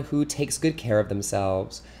someone who takes good care of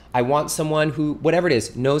themselves. I want someone who, whatever it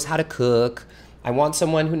is, knows how to cook. I want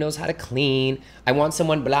someone who knows how to clean. I want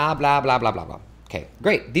someone blah, blah, blah, blah, blah, blah. Okay,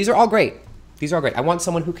 great. These are all great. These are all great. I want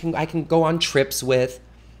someone who I can go on trips with.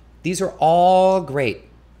 These are all great.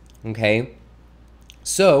 Okay?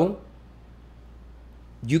 So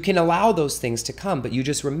you can allow those things to come, but you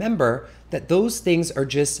just remember that those things are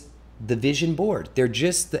just the vision board. They're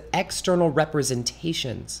just the external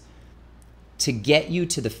representations to get you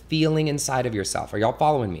to the feeling inside of yourself. Are y'all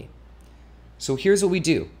following me? So here's what we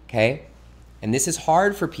do, okay? And this is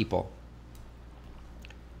hard for people.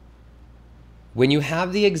 When you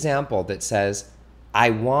have the example that says,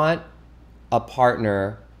 I want a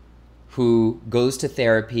partner who goes to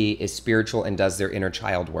therapy, is spiritual, and does their inner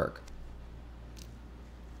child work,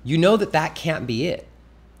 you know that that can't be it.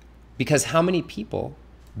 Because how many people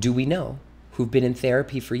do we know who've been in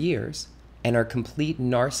therapy for years and are complete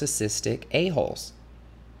narcissistic a-holes?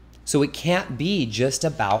 So it can't be just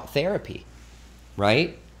about therapy,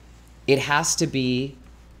 right? It has to be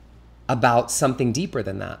about something deeper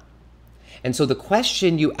than that. And so the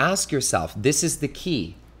question you ask yourself, this is the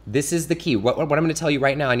key. This is the key. What I'm going to tell you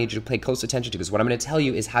right now, I need you to pay close attention to, because what I'm going to tell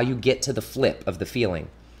you is how you get to the flip of the feeling.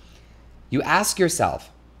 You ask yourself,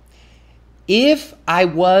 if I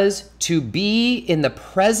was to be in the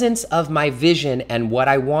presence of my vision and what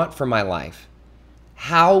I want for my life,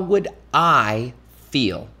 how would I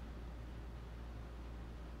feel?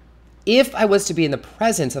 If I was to be in the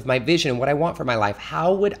presence of my vision and what I want for my life,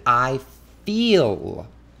 how would I feel?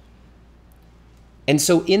 And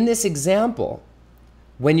so in this example,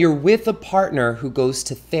 when you're with a partner who goes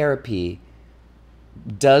to therapy,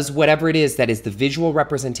 does whatever it is that is the visual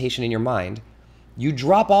representation in your mind, you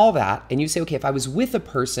drop all that and you say, okay, if I was with a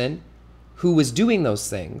person who was doing those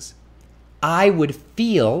things, I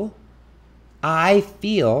feel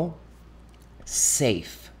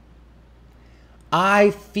safe.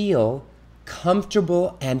 I feel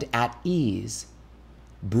comfortable and at ease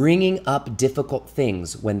bringing up difficult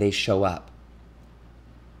things when they show up.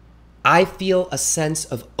 I feel a sense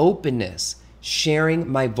of openness,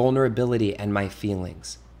 sharing my vulnerability and my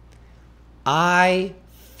feelings. I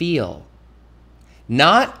feel.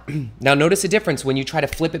 Now notice the difference when you try to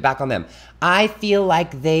flip it back on them. I feel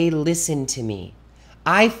like they listen to me.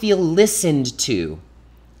 I feel listened to.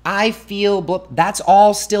 I feel, that's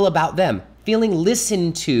all still about them. Feeling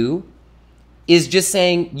listened to is just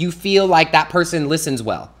saying you feel like that person listens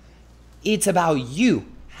well. It's about you.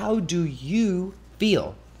 How do you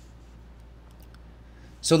feel?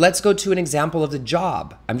 So let's go to an example of the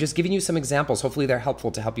job. I'm just giving you some examples. Hopefully they're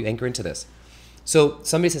helpful to help you anchor into this. So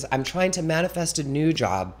somebody says, I'm trying to manifest a new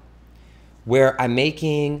job where I'm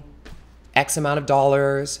making X amount of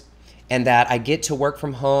dollars and that I get to work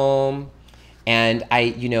from home and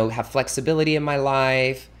I, have flexibility in my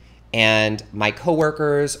life and my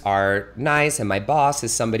coworkers are nice, and my boss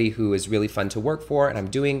is somebody who is really fun to work for, and I'm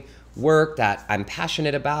doing work that I'm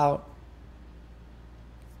passionate about.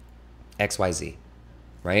 XYZ,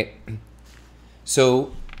 right?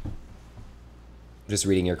 So, just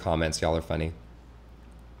reading your comments, y'all are funny.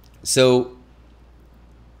 So,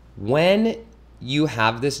 when you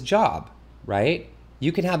have this job, right?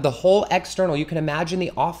 You can have the whole external, you can imagine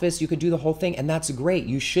the office, you could do the whole thing, and that's great.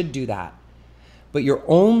 You should do that. But you're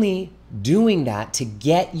only doing that to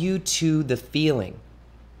get you to the feeling.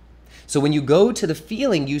 So when you go to the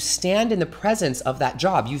feeling, you stand in the presence of that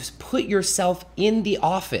job. You put yourself in the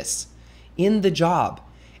office, in the job,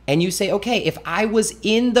 and you say, okay, if I was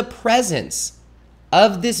in the presence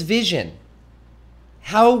of this vision,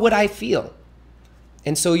 how would I feel?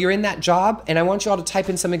 And so you're in that job, and I want you all to type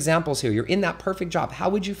in some examples here. You're in that perfect job. How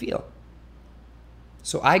would you feel?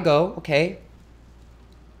 So I go, okay,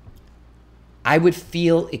 I would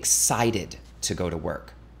feel excited to go to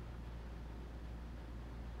work.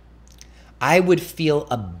 I would feel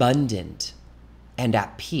abundant and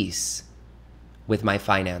at peace with my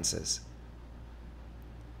finances.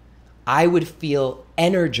 I would feel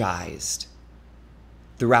energized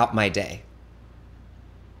throughout my day.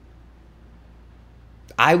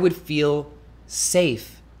 I would feel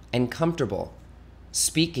safe and comfortable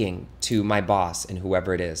speaking to my boss and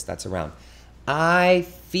whoever it is that's around. I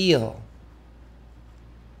feel.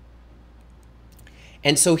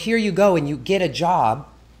 And so here you go and you get a job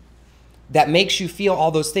that makes you feel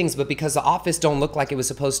all those things, but because the office don't look like it was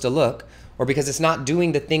supposed to look, or because it's not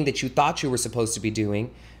doing the thing that you thought you were supposed to be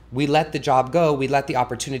doing, we let the job go, we let the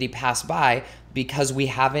opportunity pass by because we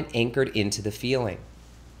haven't anchored into the feeling.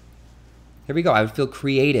 Here we go. I would feel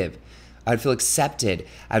creative. I would feel accepted.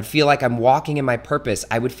 I would feel like I'm walking in my purpose.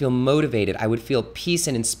 I would feel motivated. I would feel peace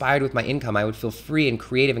and inspired with my income. I would feel free and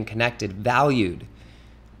creative and connected, valued,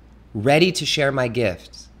 ready to share my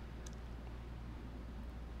gifts,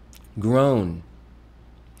 grown.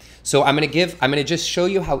 So I'm going to just show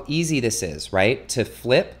you how easy this is, right? To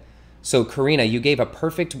flip. So Karina, you gave a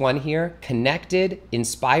perfect one here. Connected,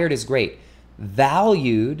 inspired is great.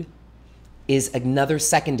 Valued is another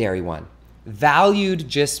secondary one. Valued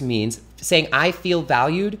just means, saying I feel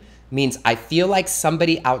valued means I feel like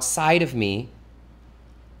somebody outside of me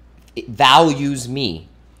values me.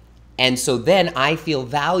 And so then I feel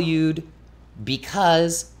valued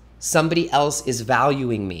because somebody else is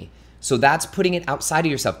valuing me. So that's putting it outside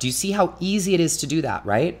of yourself. Do you see how easy it is to do that,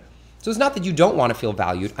 right? So it's not that you don't want to feel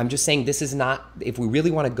valued. I'm just saying this is not, if we really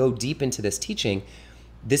want to go deep into this teaching,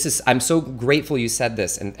 this is, I'm so grateful you said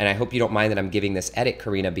this, and I hope you don't mind that I'm giving this edit,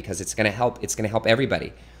 Karina, because it's going to help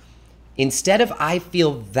everybody. Instead of I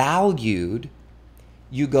feel valued,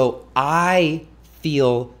 you go, I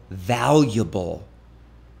feel valuable.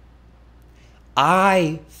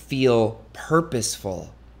 I feel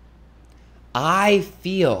purposeful. I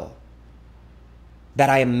feel that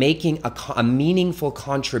I am making a meaningful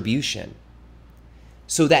contribution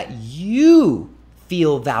so that you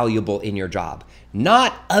feel valuable in your job.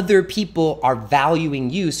 Not other people are valuing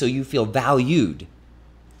you so you feel valued.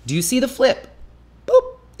 Do you see the flip?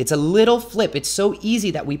 Boop. It's a little flip. It's so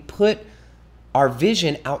easy that we put our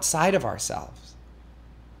vision outside of ourselves.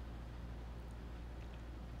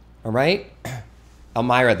 All right?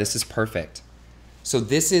 Elmira, this is perfect. So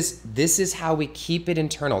this is how we keep it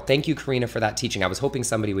internal. Thank you, Karina, for that teaching. I was hoping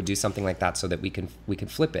somebody would do something like that so that we can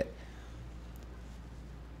flip it.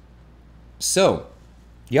 So,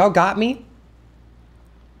 y'all got me?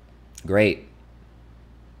 Great.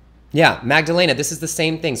 Yeah, Magdalena, this is the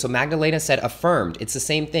same thing. So Magdalena said affirmed. It's the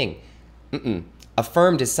same thing.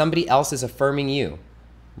 Affirmed is somebody else is affirming you,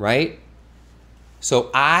 right? So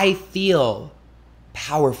I feel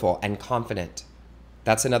powerful and confident.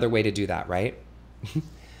 That's another way to do that, right?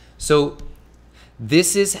 So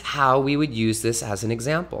this is how we would use this as an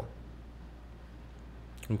example.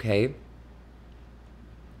 Okay?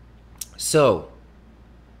 So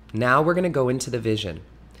now we're going to go into the vision.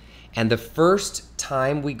 And the first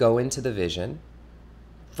time we go into the vision,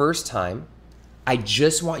 I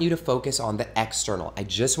just want you to focus on the external. I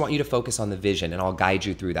just want you to focus on the vision, and I'll guide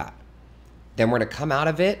you through that. Then we're going to come out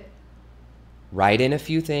of it, write in a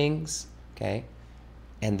few things, okay?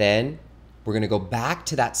 And then we're going to go back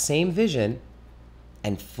to that same vision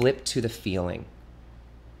and flip to the feeling.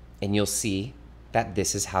 And you'll see that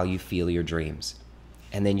this is how you feel your dreams.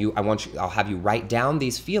 And then I'll have you write down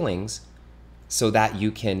these feelings so that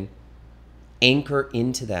you can anchor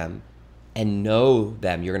into them and know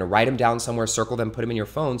them. You're going to write them down somewhere, circle them, put them in your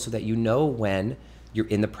phone so that you know when you're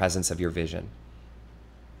in the presence of your vision.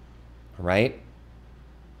 All right?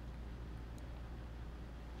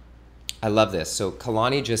 I love this. So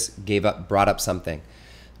Kalani just brought up something.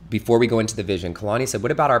 Before we go into the vision, Kalani said,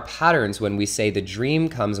 what about our patterns when we say the dream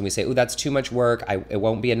comes and we say, oh, that's too much work. It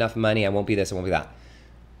won't be enough money. I won't be this. It won't be that.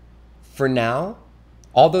 For now,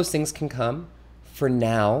 all those things can come. For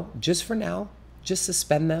now, just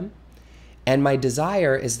suspend them. And my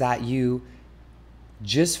desire is that you,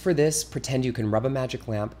 just for this, pretend you can rub a magic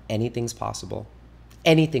lamp. Anything's possible.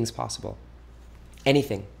 Anything's possible.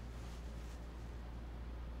 Anything.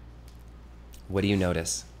 What do you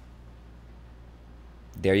notice?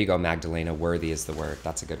 There you go, Magdalena. Worthy is the word.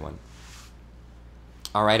 That's a good one.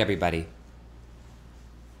 All right, everybody.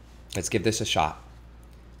 Let's give this a shot.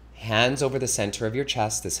 Hands over the center of your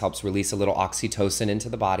chest. This helps release a little oxytocin into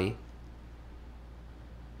the body.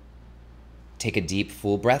 Take a deep,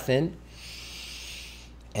 full breath in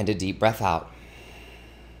and a deep breath out.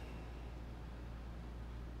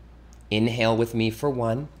 Inhale with me for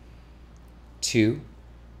 1, 2,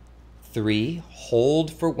 3.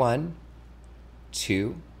 Hold for 1,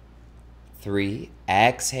 2, 3.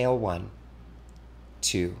 Exhale 1,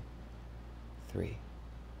 2, 3.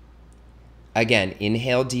 Again,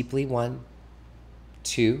 inhale deeply 1,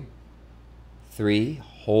 2, 3.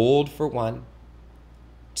 Hold for 1,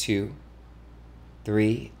 2,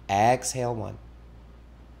 3. Exhale 1,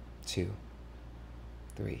 2,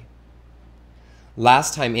 3.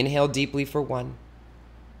 Last time, inhale deeply for 1,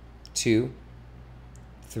 2,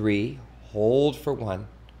 3. Hold for 1,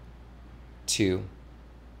 2,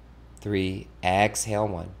 3. Exhale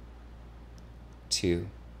 1, 2,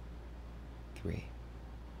 3.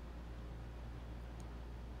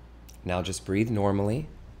 Now just breathe normally.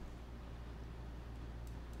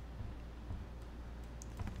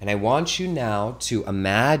 And I want you now to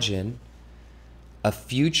imagine a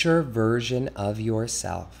future version of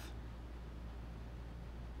yourself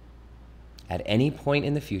at any point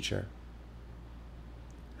in the future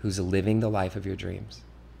who's living the life of your dreams.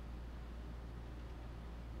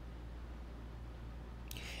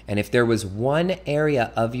 And if there was one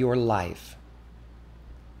area of your life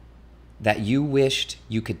that you wished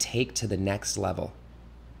you could take to the next level,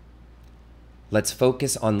 let's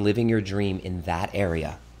focus on living your dream in that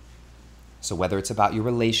area. So whether it's about your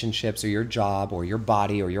relationships or your job or your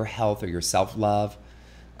body or your health or your self-love,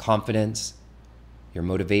 confidence, your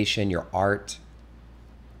motivation, your art,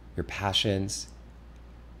 your passions,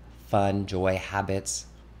 fun, joy, habits,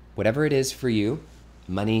 whatever it is for you,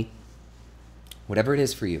 money, whatever it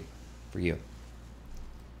is for you,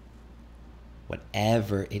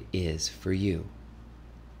 whatever it is for you,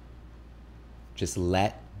 just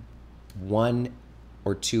let 1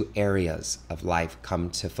 or 2 areas of life come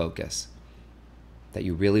to focus that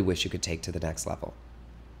you really wish you could take to the next level.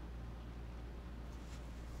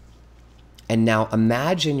 And now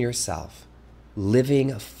imagine yourself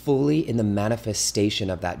living fully in the manifestation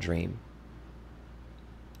of that dream.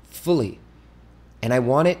 Fully. And I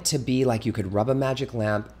want it to be like you could rub a magic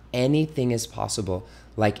lamp. Anything is possible.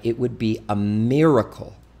 Like it would be a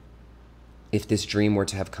miracle if this dream were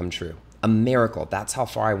to have come true. A miracle. That's how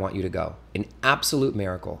far I want you to go. An absolute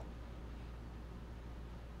miracle.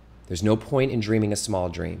 There's no point in dreaming a small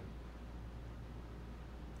dream.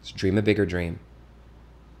 Just dream a bigger dream.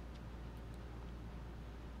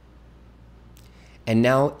 And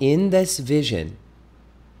now in this vision,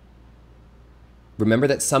 remember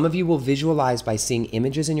that some of you will visualize by seeing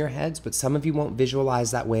images in your heads, but some of you won't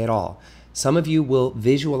visualize that way at all. Some of you will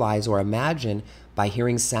visualize or imagine by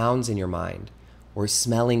hearing sounds in your mind, or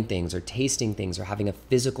smelling things, or tasting things, or having a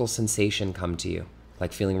physical sensation come to you,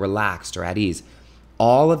 like feeling relaxed or at ease.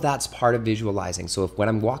 All of that's part of visualizing. So if when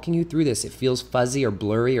I'm walking you through this, it feels fuzzy or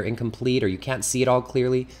blurry or incomplete, or you can't see it all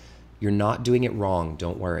clearly, you're not doing it wrong.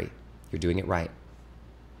 Don't worry. You're doing it right.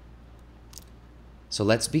 So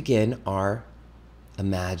let's begin our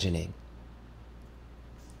imagining.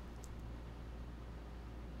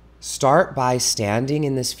 Start by standing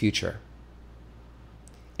in this future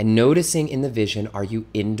and noticing in the vision, are you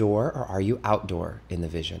indoor or are you outdoor in the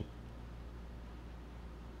vision?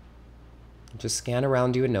 Just scan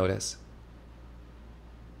around you and notice.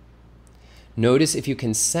 Notice if you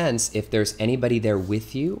can sense if there's anybody there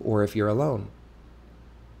with you or if you're alone.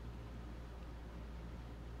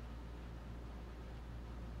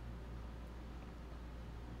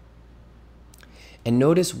 And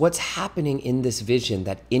notice what's happening in this vision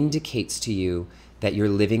that indicates to you that you're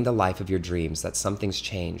living the life of your dreams, that something's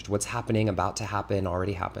changed. What's happening, about to happen,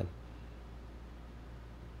 already happened.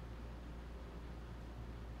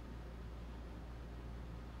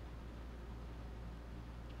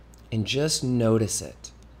 And just notice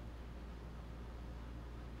it.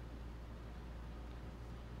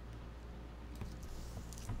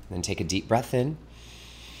 Then take a deep breath in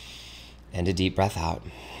And a deep breath out.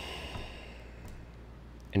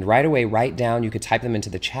 And right away, write down, you could type them into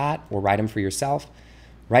the chat or write them for yourself.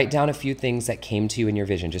 Write down a few things that came to you in your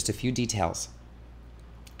vision, just a few details.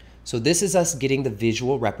 So this is us getting the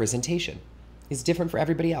visual representation. It's different for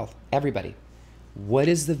everybody else, everybody. What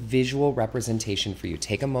is the visual representation for you?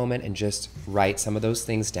 Take a moment and just write some of those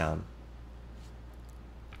things down.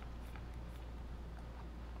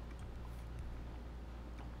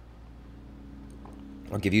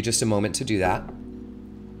 I'll give you just a moment to do that.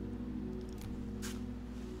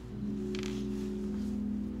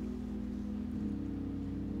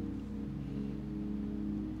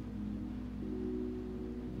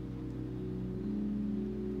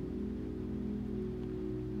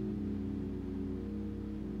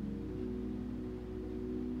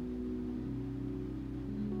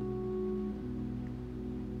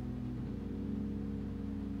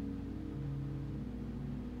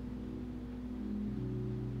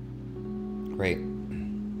 Great.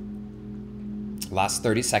 Last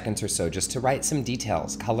 30 seconds or so, just to write some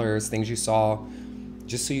details, colors, things you saw,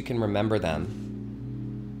 just so you can remember them.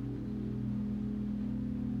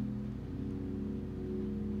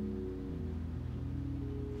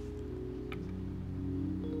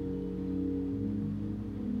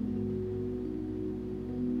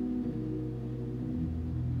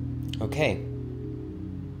 Okay.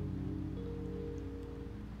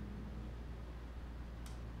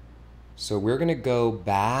 So we're going to go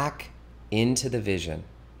back into the vision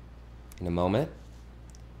in a moment,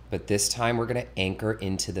 but this time we're going to anchor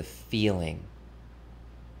into the feeling.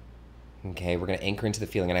 Okay, we're going to anchor into the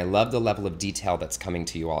feeling, and I love the level of detail that's coming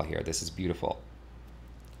to you all here. This is beautiful.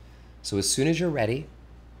 So as soon as you're ready,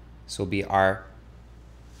 this will be our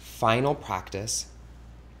final practice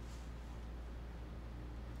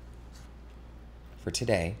for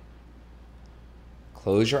today.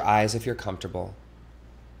 Close your eyes if you're comfortable.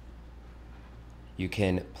 You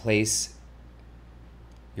can place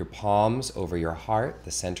your palms over your heart,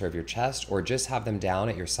 the center of your chest, or just have them down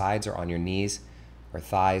at your sides or on your knees or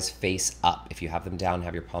thighs face up. If you have them down,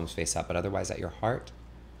 have your palms face up, but otherwise at your heart.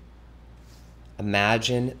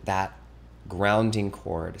 Imagine that grounding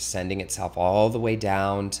cord sending itself all the way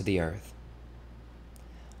down to the earth.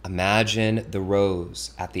 Imagine the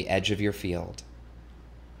rose at the edge of your field.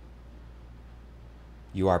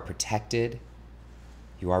 You are protected.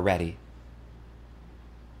 You are ready.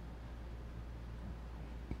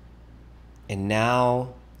 And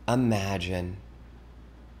now imagine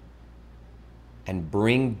and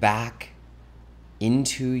bring back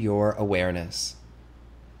into your awareness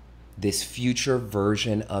this future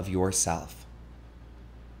version of yourself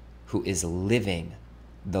who is living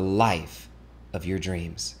the life of your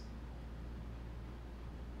dreams.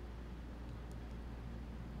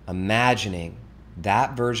 Imagining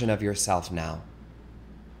that version of yourself now.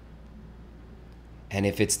 And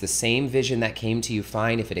if it's the same vision that came to you,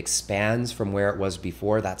 fine. If it expands from where it was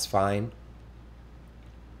before, that's fine.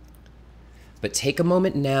 But take a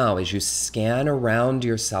moment now as you scan around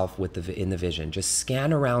yourself in the vision. Just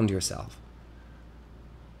scan around yourself.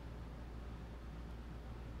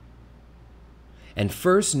 And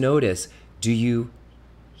first notice, do you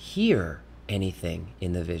hear anything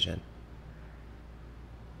in the vision?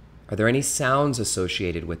 Are there any sounds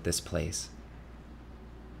associated with this place?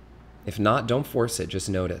 If not, don't force it, just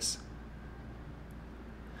notice.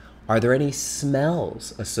 Are there any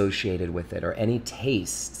smells associated with it or any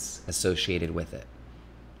tastes associated with it?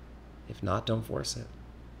 If not, don't force it.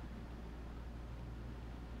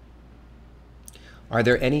 Are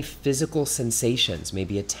there any physical sensations,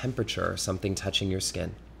 maybe a temperature or something touching your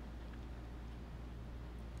skin?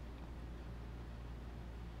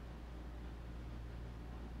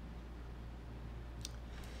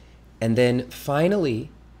 And then finally,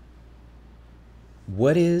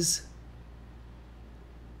 what is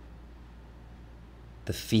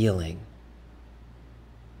the feeling?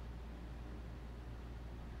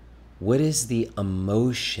 What is the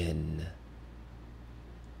emotion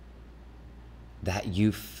that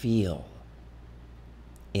you feel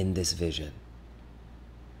in this vision?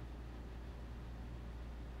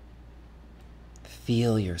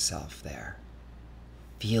 Feel yourself there.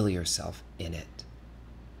 Feel yourself in it.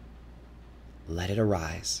 Let it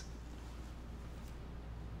arise.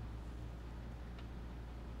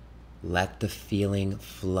 Let the feeling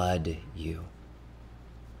flood you.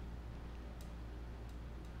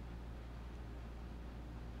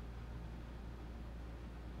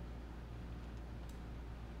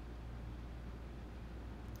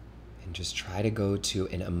 And just try to go to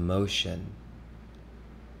an emotion,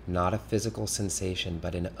 not a physical sensation,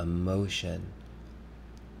 but an emotion,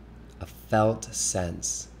 a felt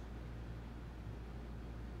sense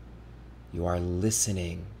You are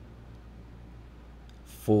listening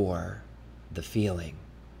for the feeling.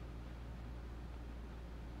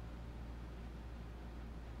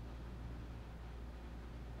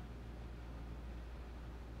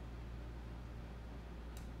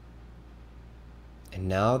 And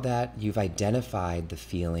now that you've identified the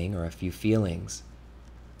feeling or a few feelings,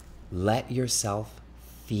 let yourself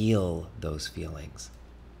feel those feelings.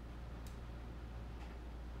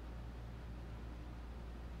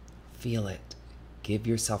 Feel it. Give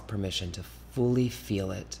yourself permission to fully feel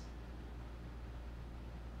it.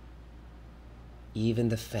 Even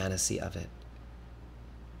the fantasy of it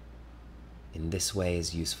in this way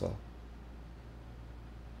is useful.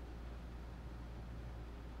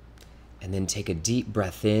 And then take a deep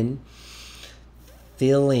breath in,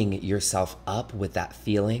 filling yourself up with that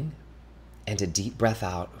feeling, and a deep breath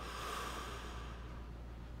out.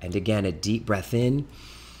 And again, a deep breath in,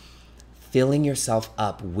 filling yourself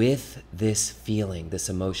up with this feeling, this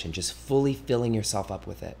emotion, just fully filling yourself up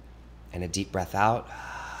with it. And a deep breath out.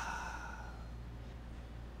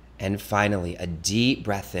 And finally, a deep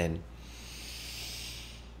breath in,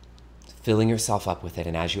 filling yourself up with it.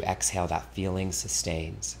 And as you exhale, that feeling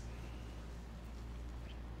sustains.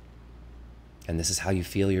 And this is how you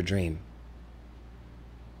feel your dream.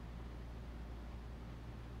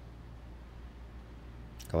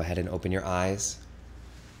 Go ahead and open your eyes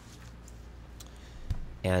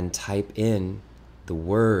and type in the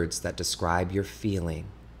words that describe your feeling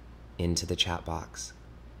into the chat box.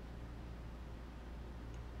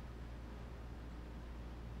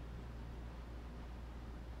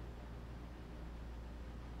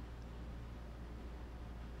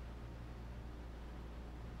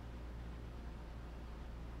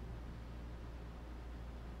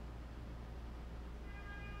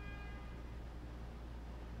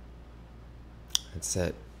 That's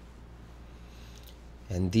it.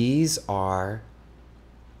 And this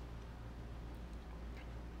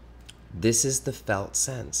is the felt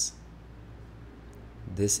sense.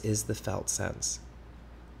 This is the felt sense.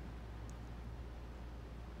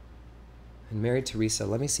 And Mary Teresa,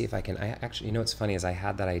 let me see if I can, actually, you know what's funny is I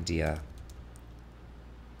had that idea.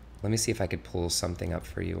 Let me see if I could pull something up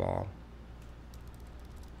for you all.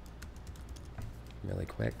 Really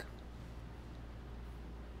quick.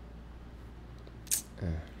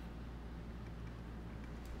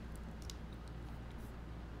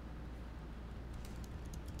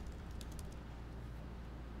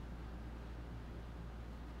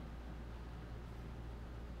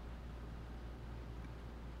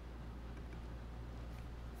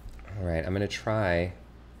 All right, I'm going to try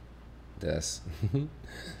this. Give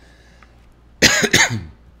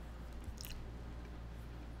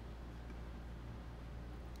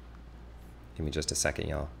me just a second,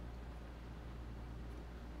 y'all.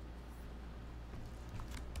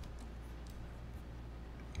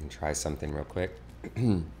 Try something real quick,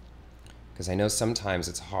 because I know sometimes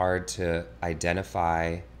it's hard to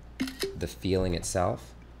identify the feeling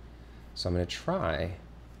itself. So I'm going to try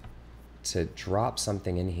to drop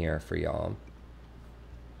something in here for y'all.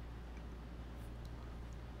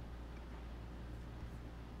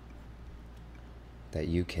 That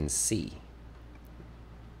you can see.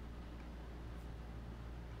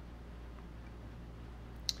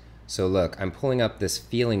 So look, I'm pulling up this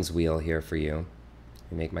feelings wheel here for you.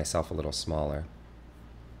 Make myself a little smaller.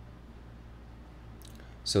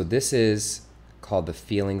 So this is called the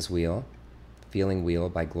Feelings Wheel, Feeling Wheel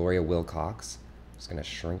by Gloria Wilcox. I'm just gonna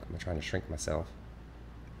shrink, I'm trying to shrink myself.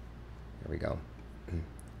 There we go.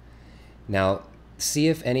 Now, see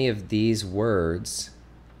if any of these words,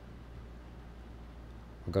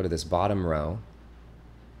 we'll go to this bottom row,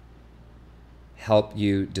 help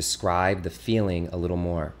you describe the feeling a little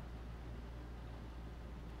more.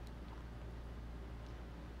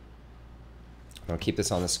 I'll keep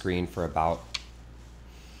this on the screen for about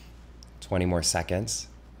 20 more seconds.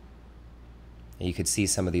 And you could see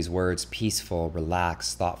some of these words: peaceful,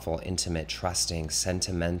 relaxed, thoughtful, intimate, trusting,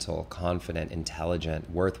 sentimental, confident,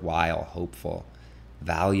 intelligent, worthwhile, hopeful,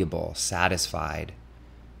 valuable, satisfied,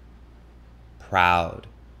 proud,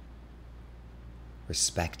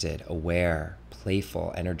 respected, aware,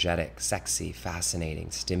 playful, energetic, sexy,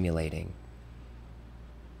 fascinating, stimulating.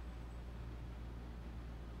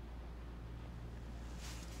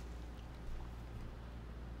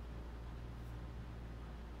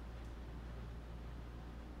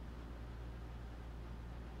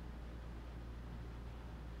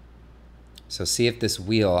 So see if this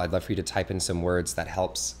wheel, I'd love for you to type in some words that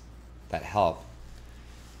help.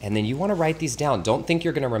 And then you want to write these down. Don't think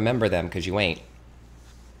you're going to remember them, because you ain't.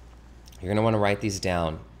 You're going to want to write these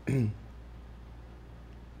down.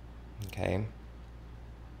 Okay?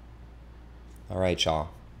 All right, y'all.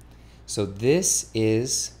 So this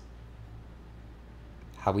is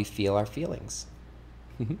how we feel our feelings.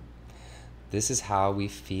 This is how we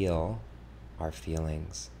feel our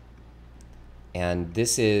feelings. And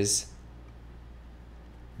this is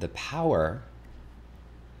the power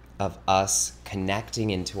of us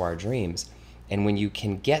connecting into our dreams. And when you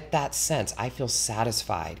can get that sense, I feel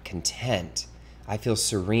satisfied, content, I feel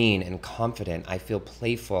serene and confident, I feel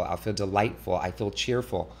playful, I feel delightful, I feel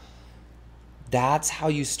cheerful. That's how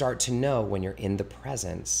you start to know when you're in the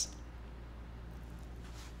presence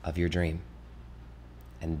of your dream.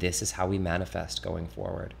 And this is how we manifest going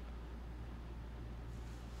forward.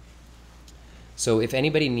 So if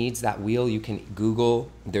anybody needs that wheel, you can Google,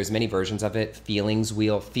 there's many versions of it, Feeling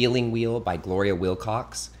Wheel by Gloria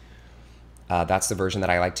Wilcox. That's the version that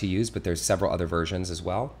I like to use, but there's several other versions as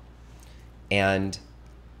well. And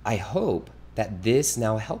I hope that this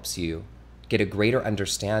now helps you get a greater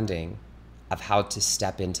understanding of how to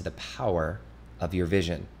step into the power of your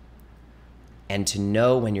vision and to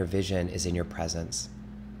know when your vision is in your presence.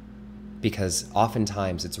 Because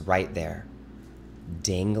oftentimes it's right there,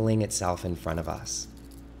 dangling itself in front of us,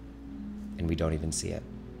 and we don't even see it.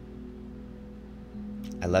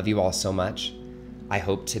 I love you all so much. I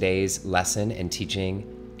hope today's lesson and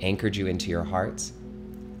teaching anchored you into your hearts.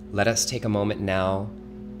 Let us take a moment now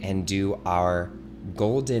and do our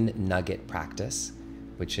golden nugget practice,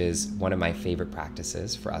 which is one of my favorite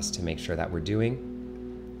practices for us to make sure that we're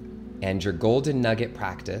doing. And your golden nugget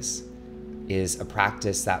practice is a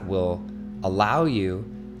practice that will allow you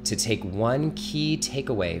to take one key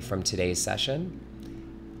takeaway from today's session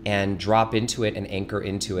and drop into it and anchor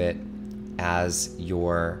into it as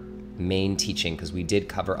your main teaching, because we did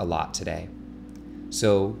cover a lot today.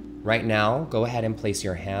 So right now, go ahead and place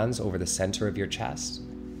your hands over the center of your chest.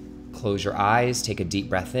 Close your eyes, take a deep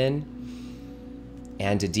breath in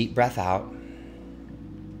and a deep breath out.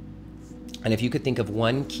 And if you could think of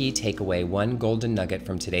one key takeaway, one golden nugget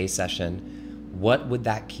from today's session, what would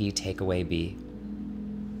that key takeaway be?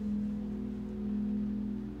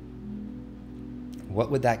 What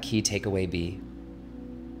would that key takeaway be?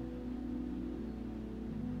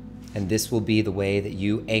 And this will be the way that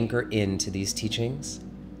you anchor into these teachings.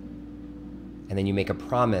 And then you make a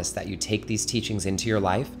promise that you take these teachings into your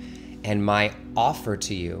life. And my offer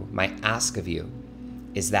to you, my ask of you,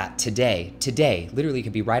 is that today, literally it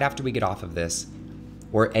could be right after we get off of this,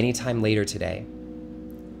 or anytime later today,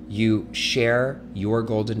 you share your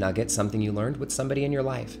golden nugget, something you learned, with somebody in your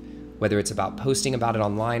life, whether it's about posting about it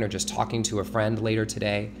online or just talking to a friend later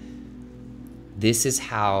today. This is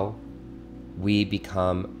how we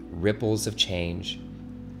become ripples of change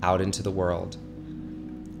out into the world,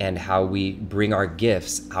 and how we bring our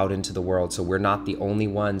gifts out into the world. So we're not the only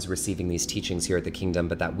ones receiving these teachings here at the Kingdom,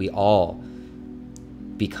 but that we all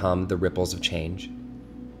become the ripples of change.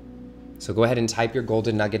 So go ahead and type your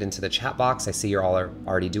golden nugget into the chat box. I see you're all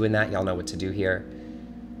already doing that. Y'all know what to do here.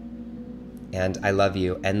 And I love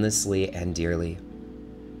you endlessly and dearly.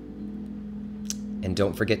 And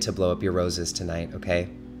don't forget to blow up your roses tonight, okay?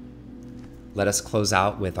 Let us close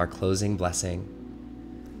out with our closing blessing.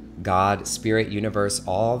 God, Spirit, Universe,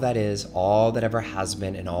 all that is, all that ever has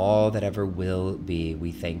been, and all that ever will be,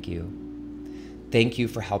 we thank you. Thank you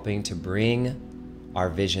for helping to bring our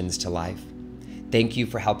visions to life. Thank you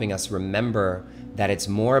for helping us remember that it's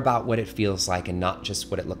more about what it feels like and not just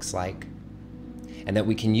what it looks like. And that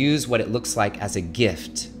we can use what it looks like as a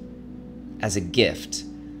gift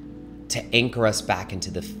to anchor us back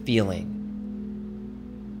into the feeling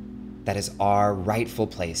that is our rightful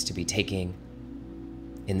place to be taking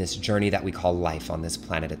in this journey that we call life on this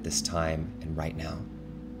planet at this time and right now.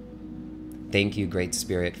 Thank you, Great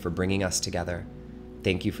Spirit, for bringing us together.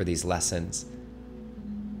 Thank you for these lessons.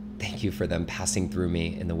 Thank you for them passing through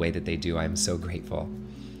me in the way that they do. I'm so grateful.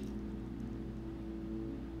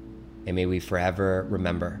 And may we forever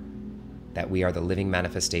remember that we are the living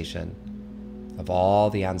manifestation of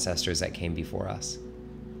all the ancestors that came before us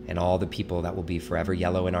and all the people that will be forever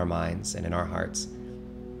yellow in our minds and in our hearts.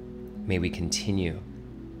 May we continue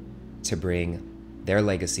to bring their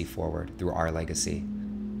legacy forward through our legacy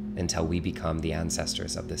until we become the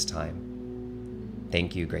ancestors of this time.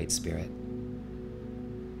 Thank you, Great Spirit,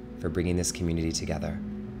 for bringing this community together.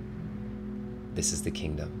 This is the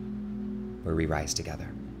Kingdom where we rise together.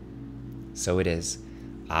 So it is.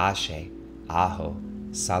 Ashe, Aho,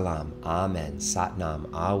 Salam, Amen, Satnam,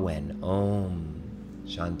 Awen, Om,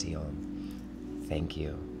 Shanti Om. Thank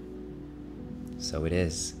you. So it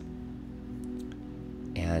is.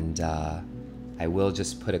 And I will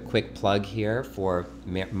just put a quick plug here for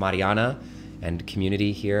Mariana and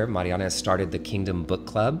community here. Mariana has started the Kingdom Book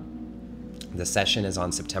Club. The session is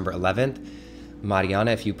on September 11th.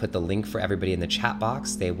 Mariana, if you put the link for everybody in the chat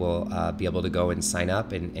box, they will be able to go and sign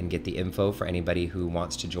up and get the info for anybody who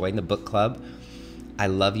wants to join the book club. I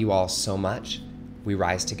love you all so much. We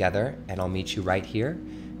rise together, and I'll meet you right here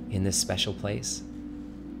in this special place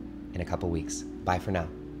in a couple weeks. Bye for now.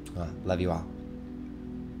 Love you all.